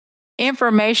receive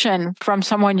information from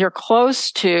someone you're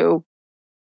close to,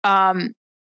 and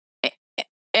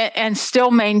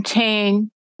still maintain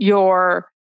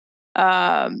your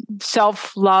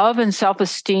self-love and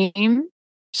self-esteem.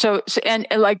 So and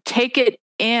like take it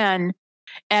in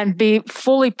and be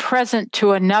fully present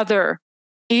to another,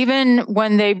 even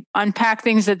when they unpack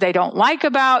things that they don't like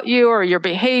about you or your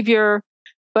behavior,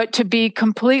 but to be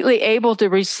completely able to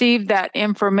receive that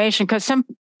information. Because some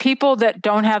people that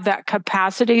don't have that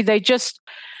capacity, they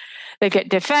get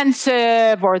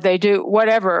defensive or they do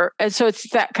whatever. And so it's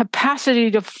that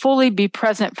capacity to fully be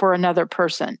present for another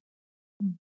person.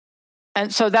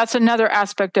 And so that's another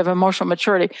aspect of emotional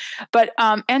maturity. But,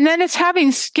 and then it's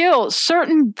having skills,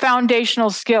 certain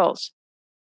foundational skills,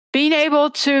 being able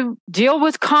to deal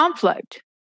with conflict.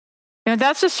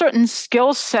 That's a certain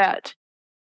skill set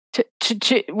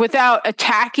to without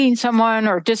attacking someone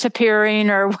or disappearing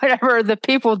or whatever the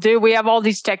people do. We have all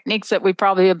these techniques that we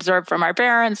probably observed from our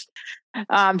parents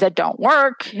that don't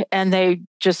work, and they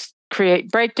just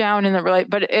create breakdown in the relate.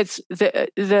 But it's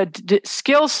the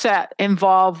skill set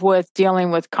involved with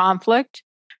dealing with conflict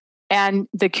and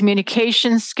the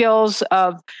communication skills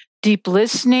of deep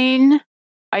listening.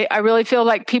 I really feel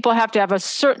like people have to have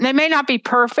they may not be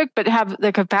perfect, but have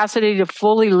the capacity to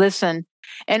fully listen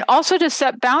and also to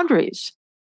set boundaries.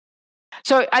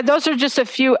 So those are just a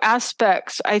few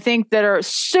aspects, I think, that are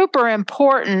super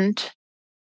important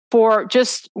for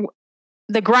just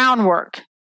the groundwork.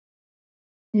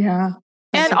 Yeah.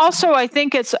 And also, I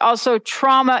think it's also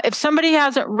trauma. If somebody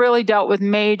hasn't really dealt with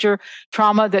major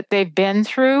trauma that they've been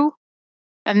through,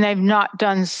 and they've not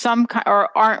done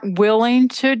or aren't willing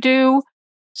to do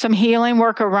some healing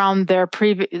work around their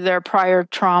prior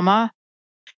trauma,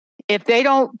 if they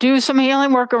don't do some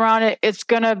healing work around it, it's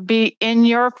going to be in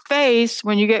your face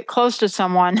when you get close to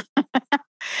someone.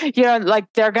 Like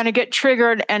they're going to get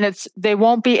triggered, and they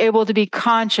won't be able to be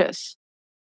conscious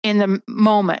in the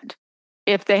moment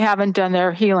if they haven't done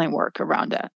their healing work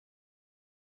around it.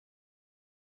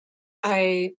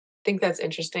 I think that's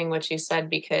interesting what you said,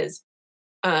 because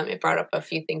it brought up a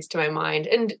few things to my mind.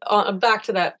 And back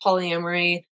to that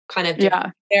polyamory kind of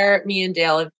there, me and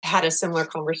Dale have had a similar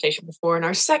conversation before in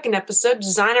our second episode,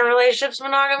 Designing Relationships,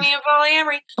 Monogamy, and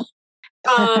Polyamory.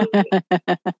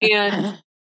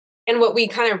 And what we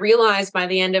kind of realized by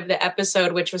the end of the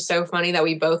episode, which was so funny that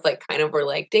we both like kind of were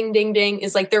like, ding, ding, ding,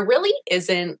 is like there really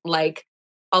isn't like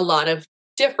a lot of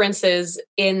differences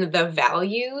in the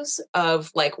values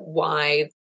of like why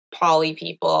poly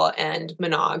people and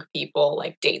monog people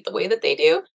like date the way that they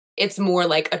do. It's more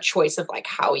like a choice of like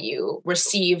how you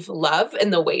receive love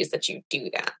and the ways that you do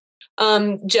that.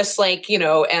 Just like,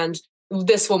 and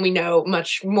this one we know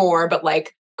much more, but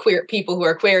like queer people who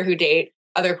are queer who date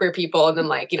other queer people, and then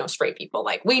like, straight people,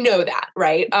 like we know that,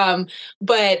 right?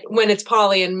 But when it's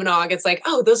poly and monog, it's like,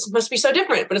 oh, those must be so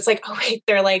different. But it's like, oh wait,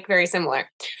 they're like very similar.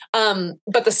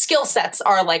 But the skill sets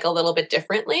are like a little bit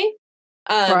differently.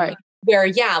 Right. Where,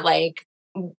 like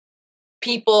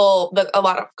people, a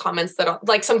lot of comments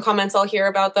like some comments I'll hear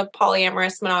about the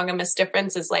polyamorous monogamous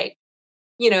difference is like,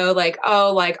 like,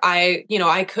 oh, like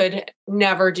I could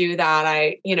never do that.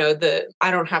 I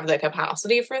don't have the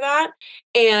capacity for that.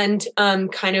 And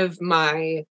kind of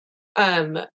my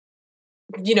kind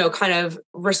of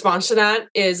response to that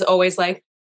is always like,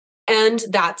 and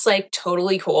that's like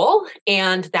totally cool.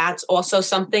 And that's also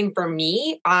something for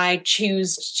me, I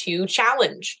choose to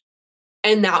challenge.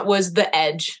 And that was the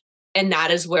edge. And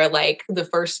that is where like the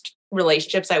first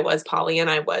relationships I was poly and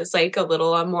I was like a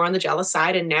little more on the jealous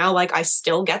side. And now like I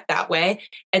still get that way.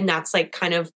 And that's like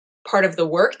kind of part of the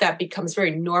work that becomes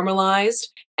very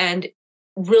normalized and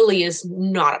really is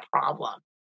not a problem.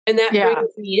 And that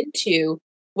brings me into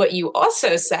what you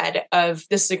also said of,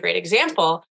 this is a great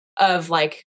example of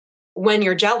like, when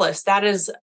you're jealous, that is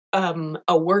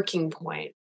a working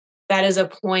point. That is a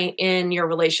point in your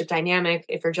relationship dynamic.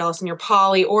 If you're jealous and you're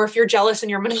poly, or if you're jealous and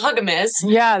you're monogamous.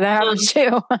 Yeah, that happens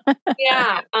too.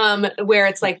 Yeah. Where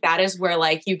it's like, that is where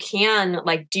like you can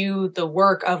like do the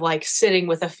work of like sitting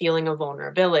with a feeling of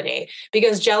vulnerability,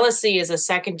 because jealousy is a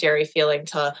secondary feeling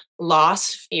to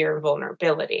loss, fear,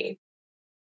 vulnerability.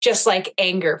 Just like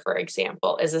anger, for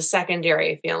example, is a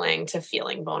secondary feeling to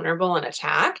feeling vulnerable and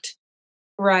attacked.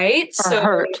 Right. Or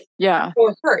hurt. Yeah.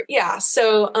 Or hurt. Yeah.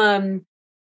 So,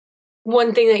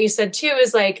 one thing that you said too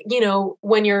is like,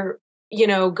 when you're,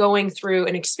 going through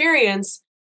an experience,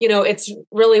 it's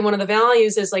really one of the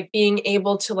values is like being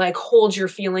able to like hold your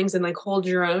feelings and like hold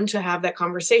your own to have that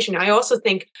conversation. I also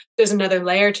think there's another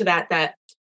layer to that,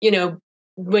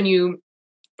 when you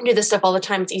do this stuff all the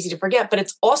time, it's easy to forget, but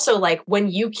it's also like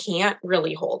when you can't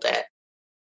really hold it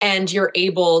and you're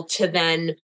able to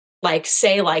then like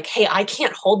say like, hey, I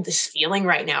can't hold this feeling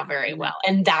right now very well.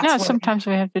 And that's sometimes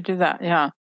we have to do that. Yeah.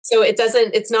 So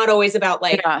it's not always about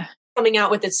like coming out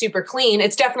with it super clean.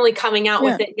 It's definitely coming out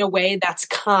with it in a way that's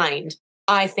kind.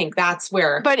 I think that's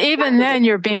where. But even then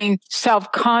you're being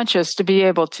self-conscious to be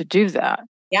able to do that.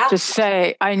 Yeah. To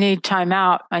say, I need time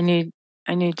out. I need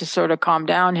to sort of calm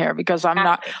down here because I'm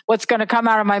not, what's going to come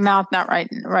out of my mouth not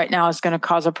right now is going to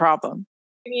cause a problem.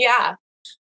 Yeah.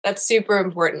 That's super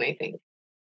important, I think.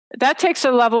 That takes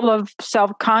a level of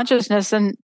self-consciousness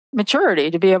and maturity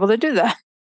to be able to do that.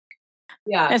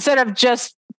 Yeah. Instead of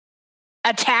just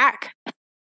attack.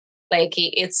 Like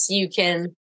you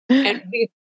can, and we've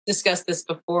discussed this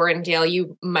before, and Dale,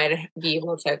 you might be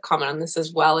able to comment on this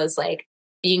as well, as like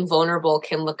being vulnerable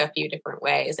can look a few different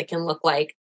ways. It can look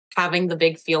like having the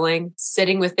big feeling,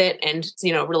 sitting with it and,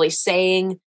 really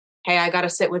saying, hey, I got to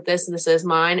sit with this and this is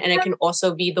mine. And it can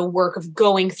also be the work of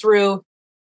going through,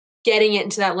 getting it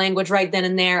into that language right then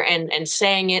and there and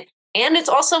saying it. And it's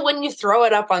also when you throw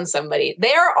it up on somebody.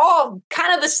 They are all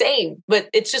kind of the same, but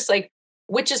it's just like,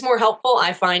 which is more helpful?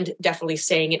 I find definitely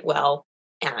saying it well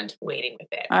and waiting with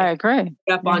it. I agree.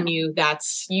 Up on you,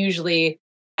 that's usually,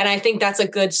 and I think that's a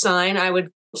good sign, I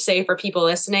would say, for people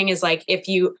listening, is like, if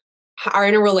you are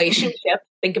in a relationship,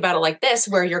 think about it like this,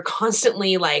 where you're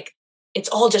constantly like, it's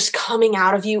all just coming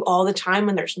out of you all the time.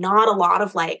 And there's not a lot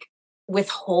of like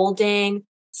withholding,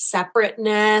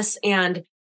 separateness, and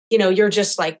you're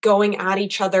just like going at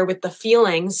each other with the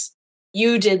feelings.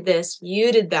 You did this,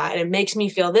 you did that, and it makes me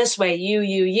feel this way,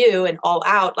 you, and all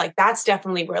out. Like, that's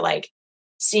definitely where like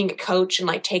seeing a coach and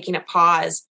like taking a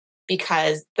pause,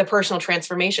 because the personal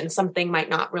transformation, something might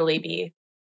not really be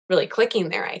really clicking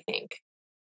there, I think.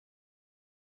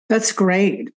 That's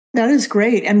great. That is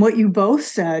great. And what you both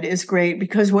said is great,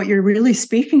 because what you're really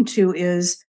speaking to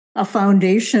is a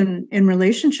foundation in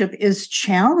relationship is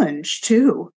challenge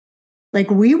too. Like,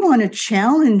 we want to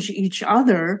challenge each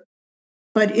other,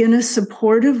 but in a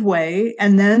supportive way,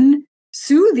 and then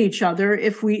soothe each other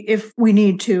if we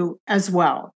need to as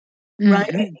well. Mm-hmm.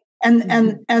 Right.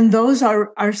 And those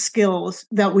are skills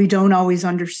that we don't always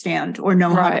understand or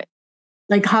know how to,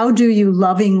 like, how do you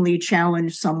lovingly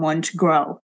challenge someone to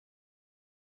grow?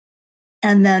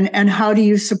 And how do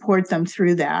you support them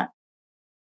through that?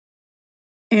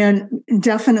 And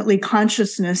definitely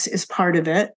consciousness is part of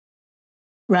it.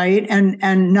 Right.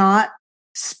 And not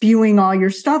spewing all your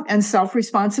stuff, and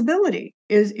self-responsibility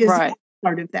is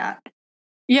part of that.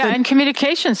 Yeah. And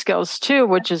communication skills too,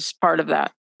 which is part of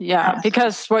that. Yeah. Yes.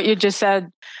 Because what you just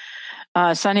said,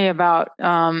 Sunny, about,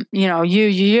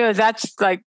 you, that's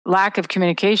like lack of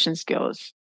communication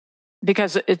skills,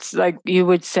 because it's like you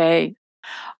would say,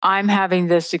 I'm having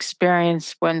this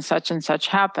experience when such and such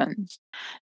happens.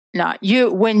 Not you,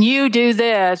 when you do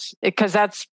this, because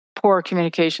that's poor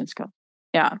communication skills.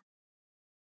 Yeah.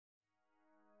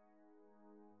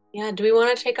 Yeah. Do we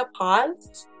want to take a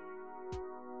pause?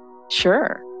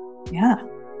 Sure. Yeah.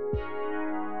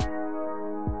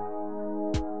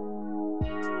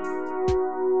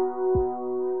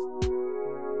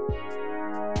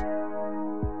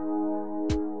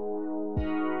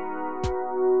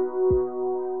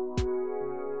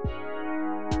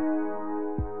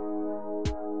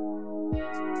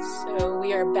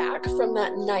 back from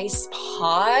that nice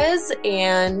pause,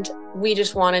 and we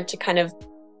just wanted to kind of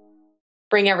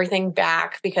bring everything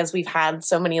back because we've had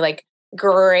so many like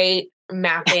great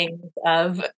mapping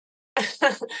of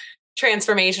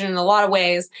transformation in a lot of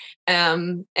ways.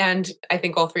 And I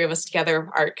think all three of us together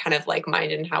are kind of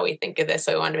like-minded in how we think of this.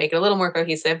 So I wanted to make it a little more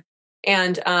cohesive.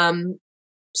 And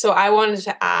so I wanted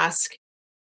to ask,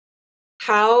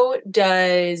 how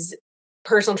does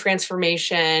personal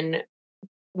transformation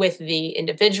with the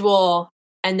individual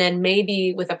and then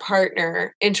maybe with a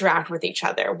partner interact with each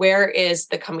other? Where is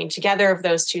the coming together of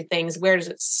those two things? Where does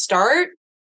it start?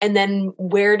 And then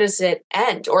where does it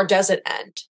end, or does it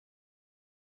end?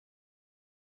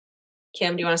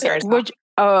 Kim, do you want to start?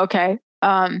 Okay.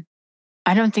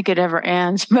 I don't think it ever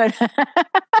ends, but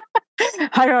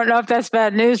I don't know if that's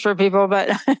bad news for people, but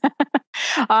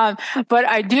but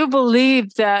I do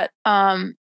believe that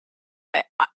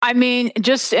I mean,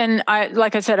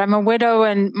 like I said, I'm a widow,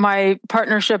 and my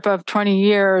partnership of 20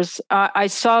 years, I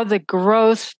saw the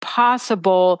growth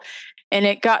possible, and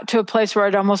it got to a place where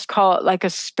I'd almost call it like a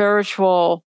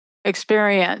spiritual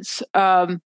experience.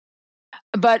 But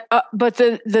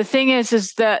the thing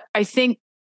is that I think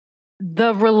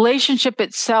the relationship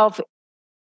itself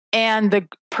and the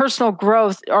personal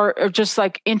growth are just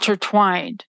like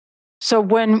intertwined. So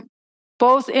when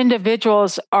both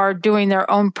individuals are doing their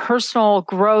own personal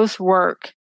growth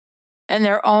work and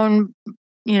their own,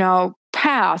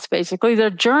 path, basically their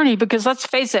journey, because let's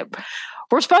face it,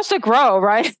 we're supposed to grow,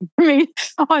 right? I mean,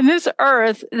 on this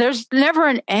earth, there's never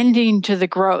an ending to the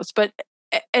growth, but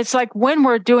it's like when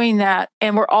we're doing that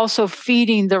and we're also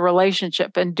feeding the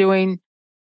relationship and doing,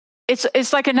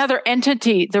 it's like another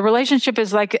entity. The relationship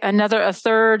is like a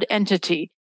third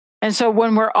entity. And so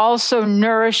when we're also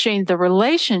nourishing the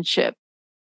relationship,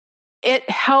 it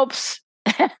helps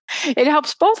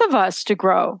both of us to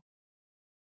grow.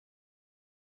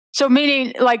 So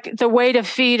meaning like the way to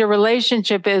feed a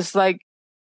relationship is like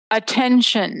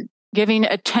attention, giving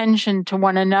attention to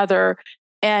one another,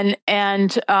 and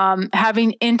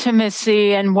having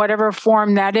intimacy in whatever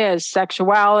form that is,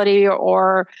 sexuality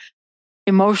or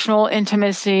emotional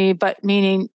intimacy, but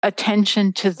meaning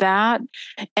attention to that,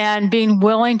 and being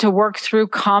willing to work through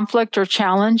conflict or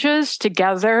challenges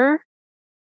together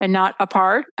and not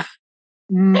apart.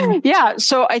 Yeah.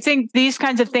 So I think these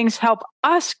kinds of things help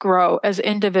us grow as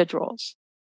individuals.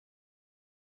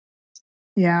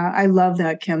 Yeah, I love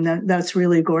that, Kim. That's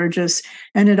really gorgeous.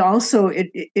 And it also,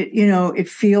 it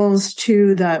feels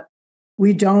too that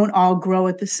we don't all grow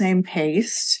at the same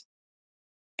pace.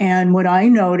 And what I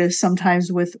notice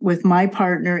sometimes with my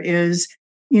partner is,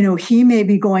 he may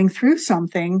be going through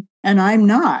something and I'm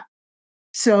not.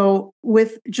 So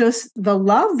with just the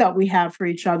love that we have for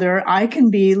each other, I can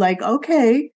be like,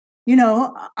 okay,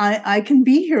 I can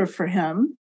be here for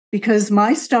him because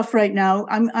my stuff right now,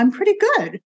 I'm pretty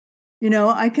good.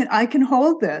 I can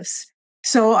hold this.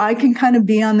 So I can kind of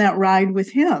be on that ride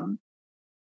with him.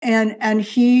 And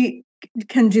he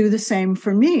can do the same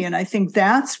for me. And I think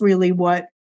that's really what,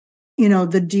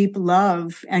 the deep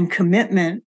love and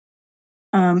commitment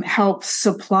helps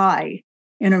supply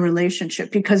in a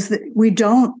relationship, because we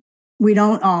don't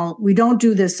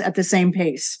do this at the same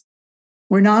pace.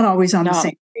 We're not always on the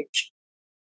same page.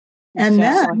 And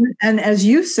exactly. And as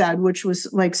you said, which was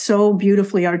like so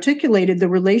beautifully articulated, the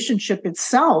relationship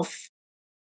itself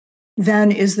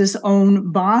then is this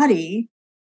own body.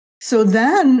 So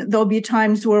then there'll be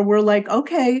times where we're like,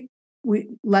 okay,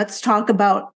 let's talk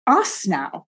about us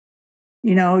now.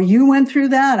 You went through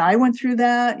that. I went through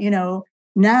that.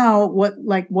 Now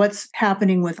what's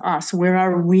happening with us? Where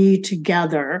are we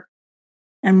together?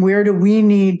 And where do we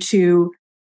need to,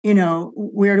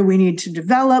 where do we need to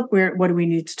develop? What do we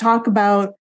need to talk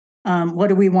about? What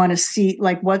do we want to see?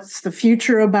 Like, what's the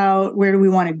future about? Where do we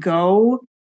want to go?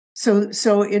 So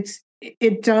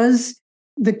it does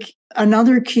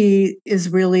another key is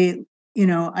really,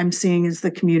 I'm seeing is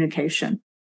the communication.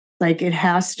 Like it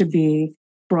has to be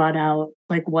brought out,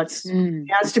 like it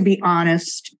has to be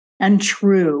honest and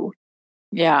true.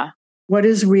 Yeah. What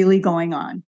is really going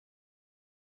on?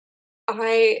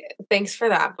 Thanks for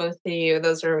that, both of you.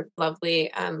 Those are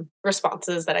lovely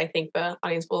responses that I think the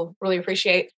audience will really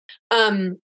appreciate.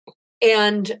 And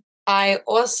I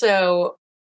also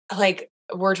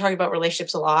we're talking about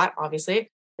relationships a lot, obviously,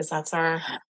 because that's our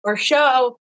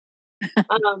show.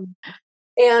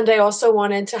 And I also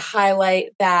wanted to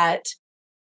highlight that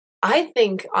I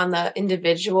think on the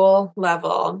individual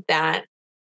level that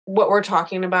what we're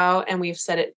talking about, and we've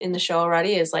said it in the show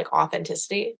already, is like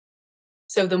authenticity.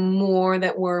 So the more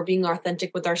that we're being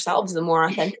authentic with ourselves, the more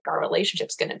authentic our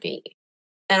relationship's going to be.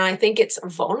 And I think it's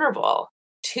vulnerable.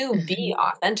 to be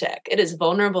authentic. It is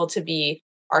vulnerable to be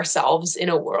ourselves in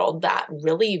a world that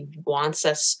really wants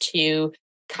us to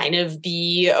kind of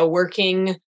be a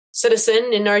working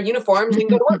citizen in our uniforms and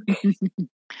go to work.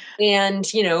 And,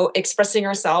 expressing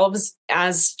ourselves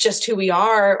as just who we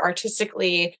are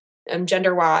artistically,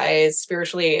 gender wise,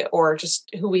 spiritually, or just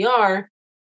who we are,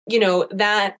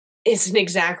 that isn't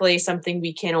exactly something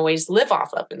we can always live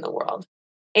off of in the world.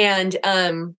 And,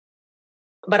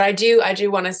 but I do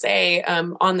want to say,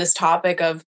 on this topic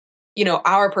of,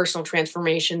 our personal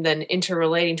transformation, then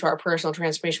interrelating to our personal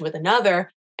transformation with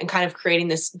another and kind of creating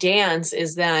this dance,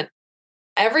 is that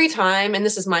every time, and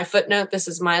this is my footnote, this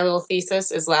is my little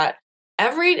thesis, is that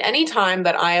any time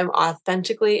that I am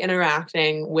authentically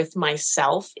interacting with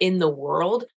myself in the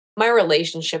world, my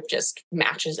relationship just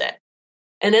matches it.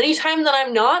 And anytime that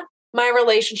I'm not, my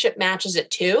relationship matches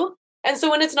it too. And so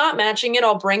when it's not matching it,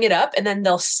 I'll bring it up and then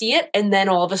they'll see it. And then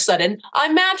all of a sudden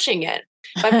I'm matching it.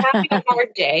 If I'm having a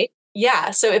hard day.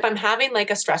 Yeah. So if I'm having like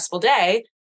a stressful day,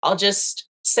 I'll just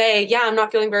say, yeah, I'm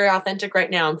not feeling very authentic right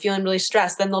now. I'm feeling really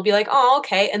stressed. Then they'll be like, oh,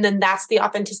 okay. And then that's the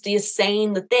authenticity, is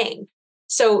saying the thing.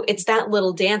 So it's that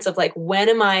little dance of like, when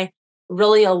am I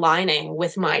really aligning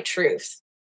with my truth?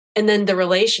 And then the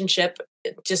relationship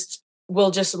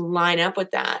will just line up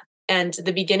with that. And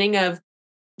the beginning of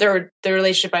the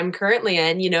relationship I'm currently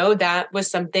in, that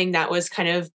was something that was kind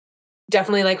of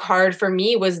definitely like hard for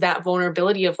me, was that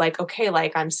vulnerability of like, okay,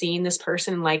 like I'm seeing this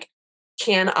person, like,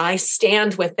 can I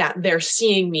stand with that? They're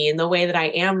seeing me in the way that I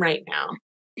am right now.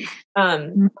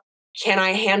 Can I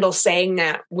handle saying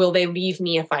that? Will they leave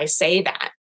me if I say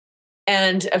that?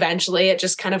 And eventually it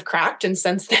just kind of cracked. And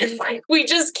since then, like, we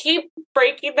just keep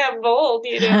breaking that mold,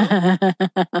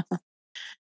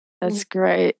 That's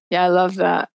great. Yeah, I love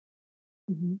that.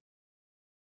 Mm-hmm.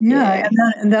 Yeah.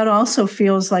 And that also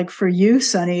feels like for you,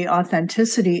 Sunny,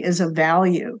 authenticity is a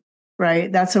value,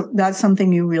 right? That's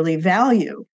something you really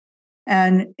value.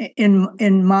 And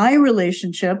in my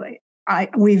relationship,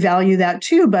 we value that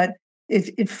too, but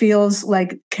it feels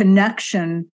like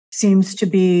connection seems to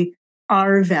be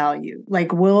our value.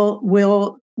 Like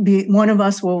we'll be, one of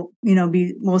us will,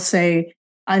 will say,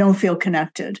 I don't feel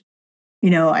connected.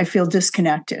 I feel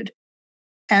disconnected.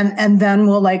 And then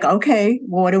we'll like, okay,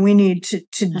 what do we need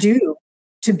to do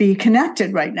to be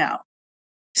connected right now?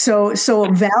 So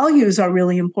values are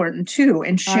really important too.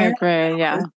 And sharing, I agree,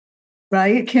 yeah.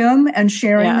 Right, Kim? And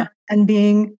sharing and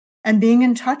being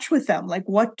in touch with them. Like,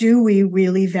 what do we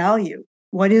really value?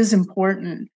 What is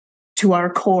important to our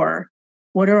core?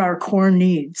 What are our core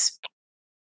needs?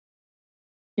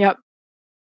 Yep.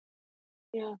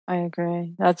 Yeah. I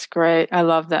agree. That's great. I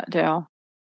love that, Dale.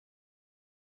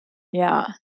 Yeah.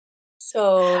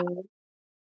 So,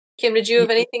 Kim, did you have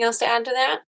anything else to add to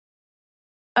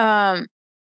that?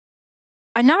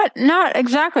 Not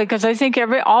exactly, because I think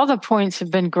all the points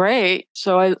have been great.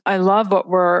 So I love what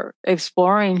we're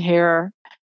exploring here.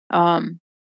 I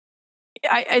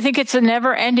think it's a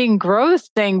never-ending growth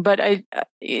thing, but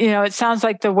it sounds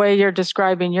like the way you're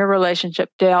describing your relationship,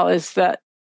 Dale, is that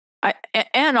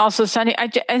and also Sunny, I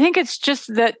think it's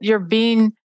just that you're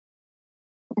being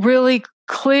really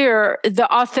clear.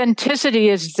 The authenticity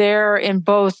is there in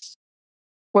both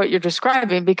what you're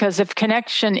describing, because if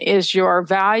connection is your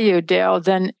value, Dale,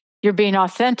 then you're being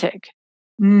authentic.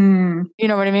 You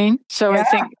know what I mean? So I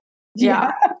think,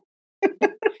 yeah.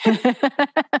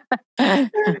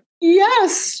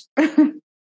 Yes.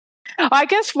 I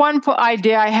guess one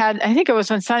idea I had, I think it was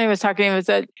when Sunny was talking, was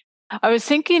that I was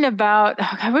thinking about,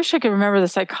 I wish I could remember the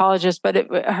psychologist, but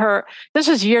this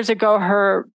was years ago,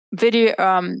 her video,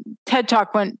 TED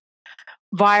Talk went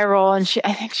viral, and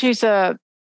I think she's a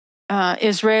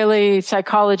Israeli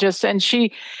psychologist, and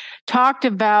she talked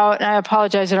about, and I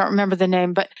apologize, I don't remember the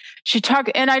name, but she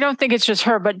talked, and I don't think it's just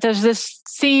her, but there's this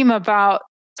theme about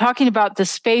talking about the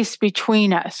space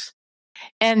between us,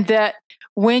 and that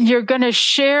when you're going to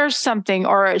share something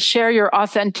or share your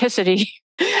authenticity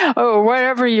or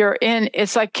whatever you're in,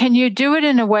 it's like, can you do it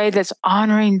in a way that's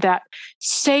honoring that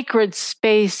sacred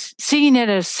space, seeing it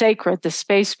as sacred, the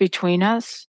space between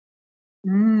us?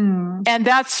 And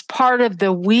that's part of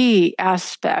the we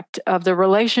aspect of the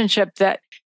relationship that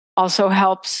also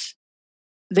helps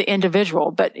the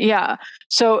individual. But yeah,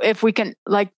 so if we can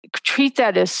like treat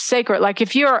that as sacred, like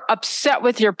if you're upset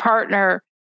with your partner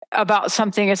about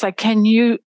something, it's like, can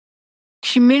you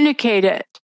communicate it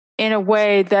in a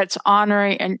way that's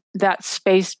honoring and that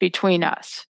space between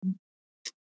us?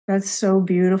 That's so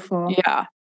beautiful. Yeah.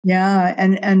 Yeah.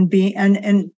 And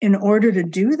in order to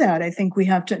do that, I think we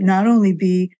have to not only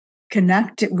be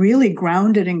connected, really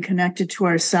grounded and connected to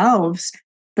ourselves,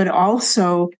 but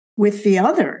also with the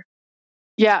other.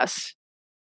 Yes.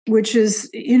 which is,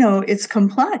 it's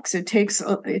complex. It takes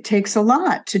a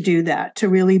lot to do that, to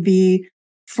really be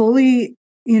fully,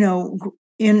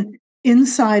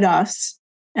 inside us,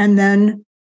 and then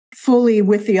fully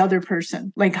with the other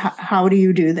person. Like, how do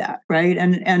you do that? Right.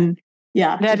 And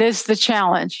yeah, that is the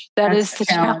challenge. That's the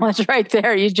challenge right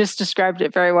there. You just described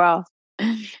it very well.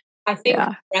 I think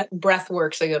breath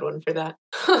work's a good one for that.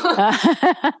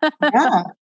 Yeah,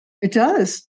 it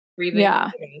does. Breathing.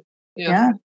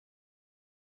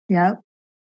 Yeah.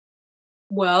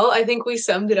 Well, I think we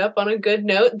summed it up on a good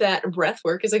note that breath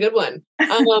work is a good one.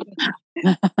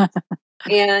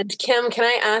 And Kim, can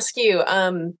I ask you,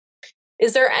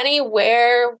 is there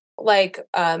anywhere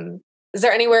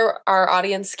our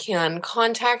audience can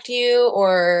contact you,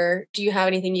 or do you have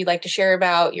anything you'd like to share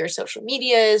about your social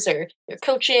medias or your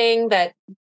coaching that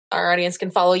our audience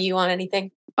can follow you on? Anything?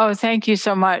 Oh, thank you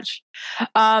so much.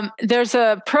 There's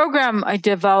a program I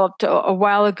developed a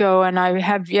while ago, and I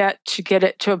have yet to get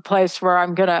it to a place where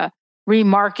I'm going to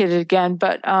remarket it again.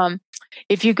 But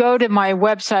if you go to my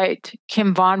website,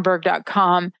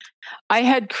 kimvonberg.com, I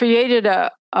had created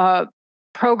a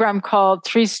program called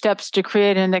 3 Steps to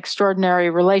Create an Extraordinary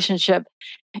Relationship.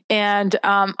 And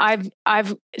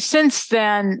I've since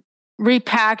then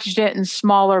repackaged it in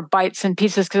smaller bites and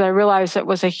pieces, because I realized it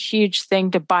was a huge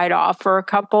thing to bite off for a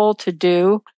couple to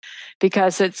do,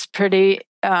 because it's pretty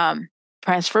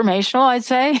transformational, I'd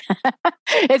say.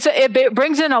 It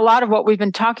brings in a lot of what we've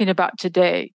been talking about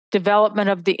today: development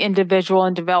of the individual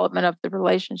and development of the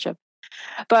relationship.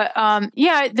 But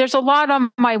there's a lot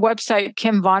on my website,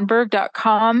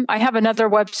 kimvonberg.com. I have another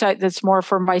website that's more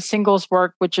for my singles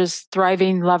work, which is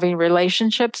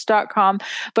thrivinglovingrelationships.com.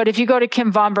 But if you go to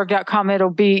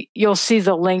kimvonberg.com, you'll see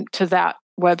the link to that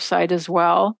website as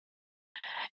well.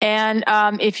 And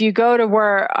if you go to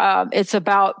where it's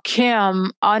about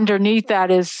Kim, underneath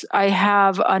that I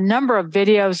have a number of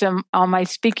videos on my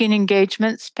speaking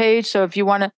engagements page. So if you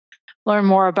want to learn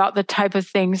more about the type of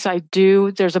things I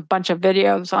do, there's a bunch of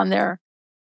videos on there.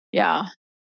 Yeah.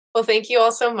 Well, thank you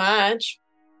all so much.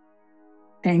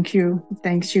 Thank you.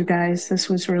 Thanks, you guys. This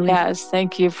was really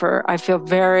thank you I feel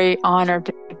very honored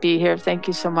to be here. Thank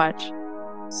you so much.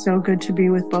 So good to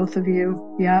be with both of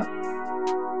you. Yeah.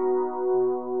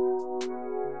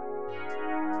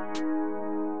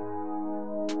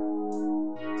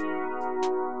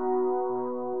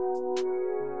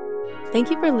 Thank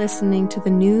you for listening to the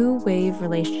New Wave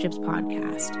Relationships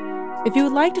podcast. If you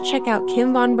would like to check out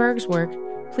Kim Von Berg's work,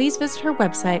 please visit her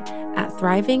website at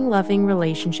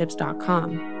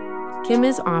thrivinglovingrelationships.com. Kim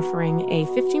is offering a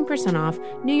 15% off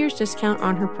New Year's discount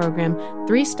on her program,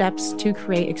 3 Steps to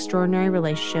Create Extraordinary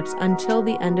Relationships, until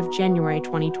the end of January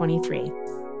 2023.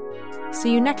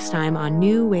 See you next time on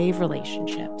New Wave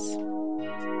Relationships.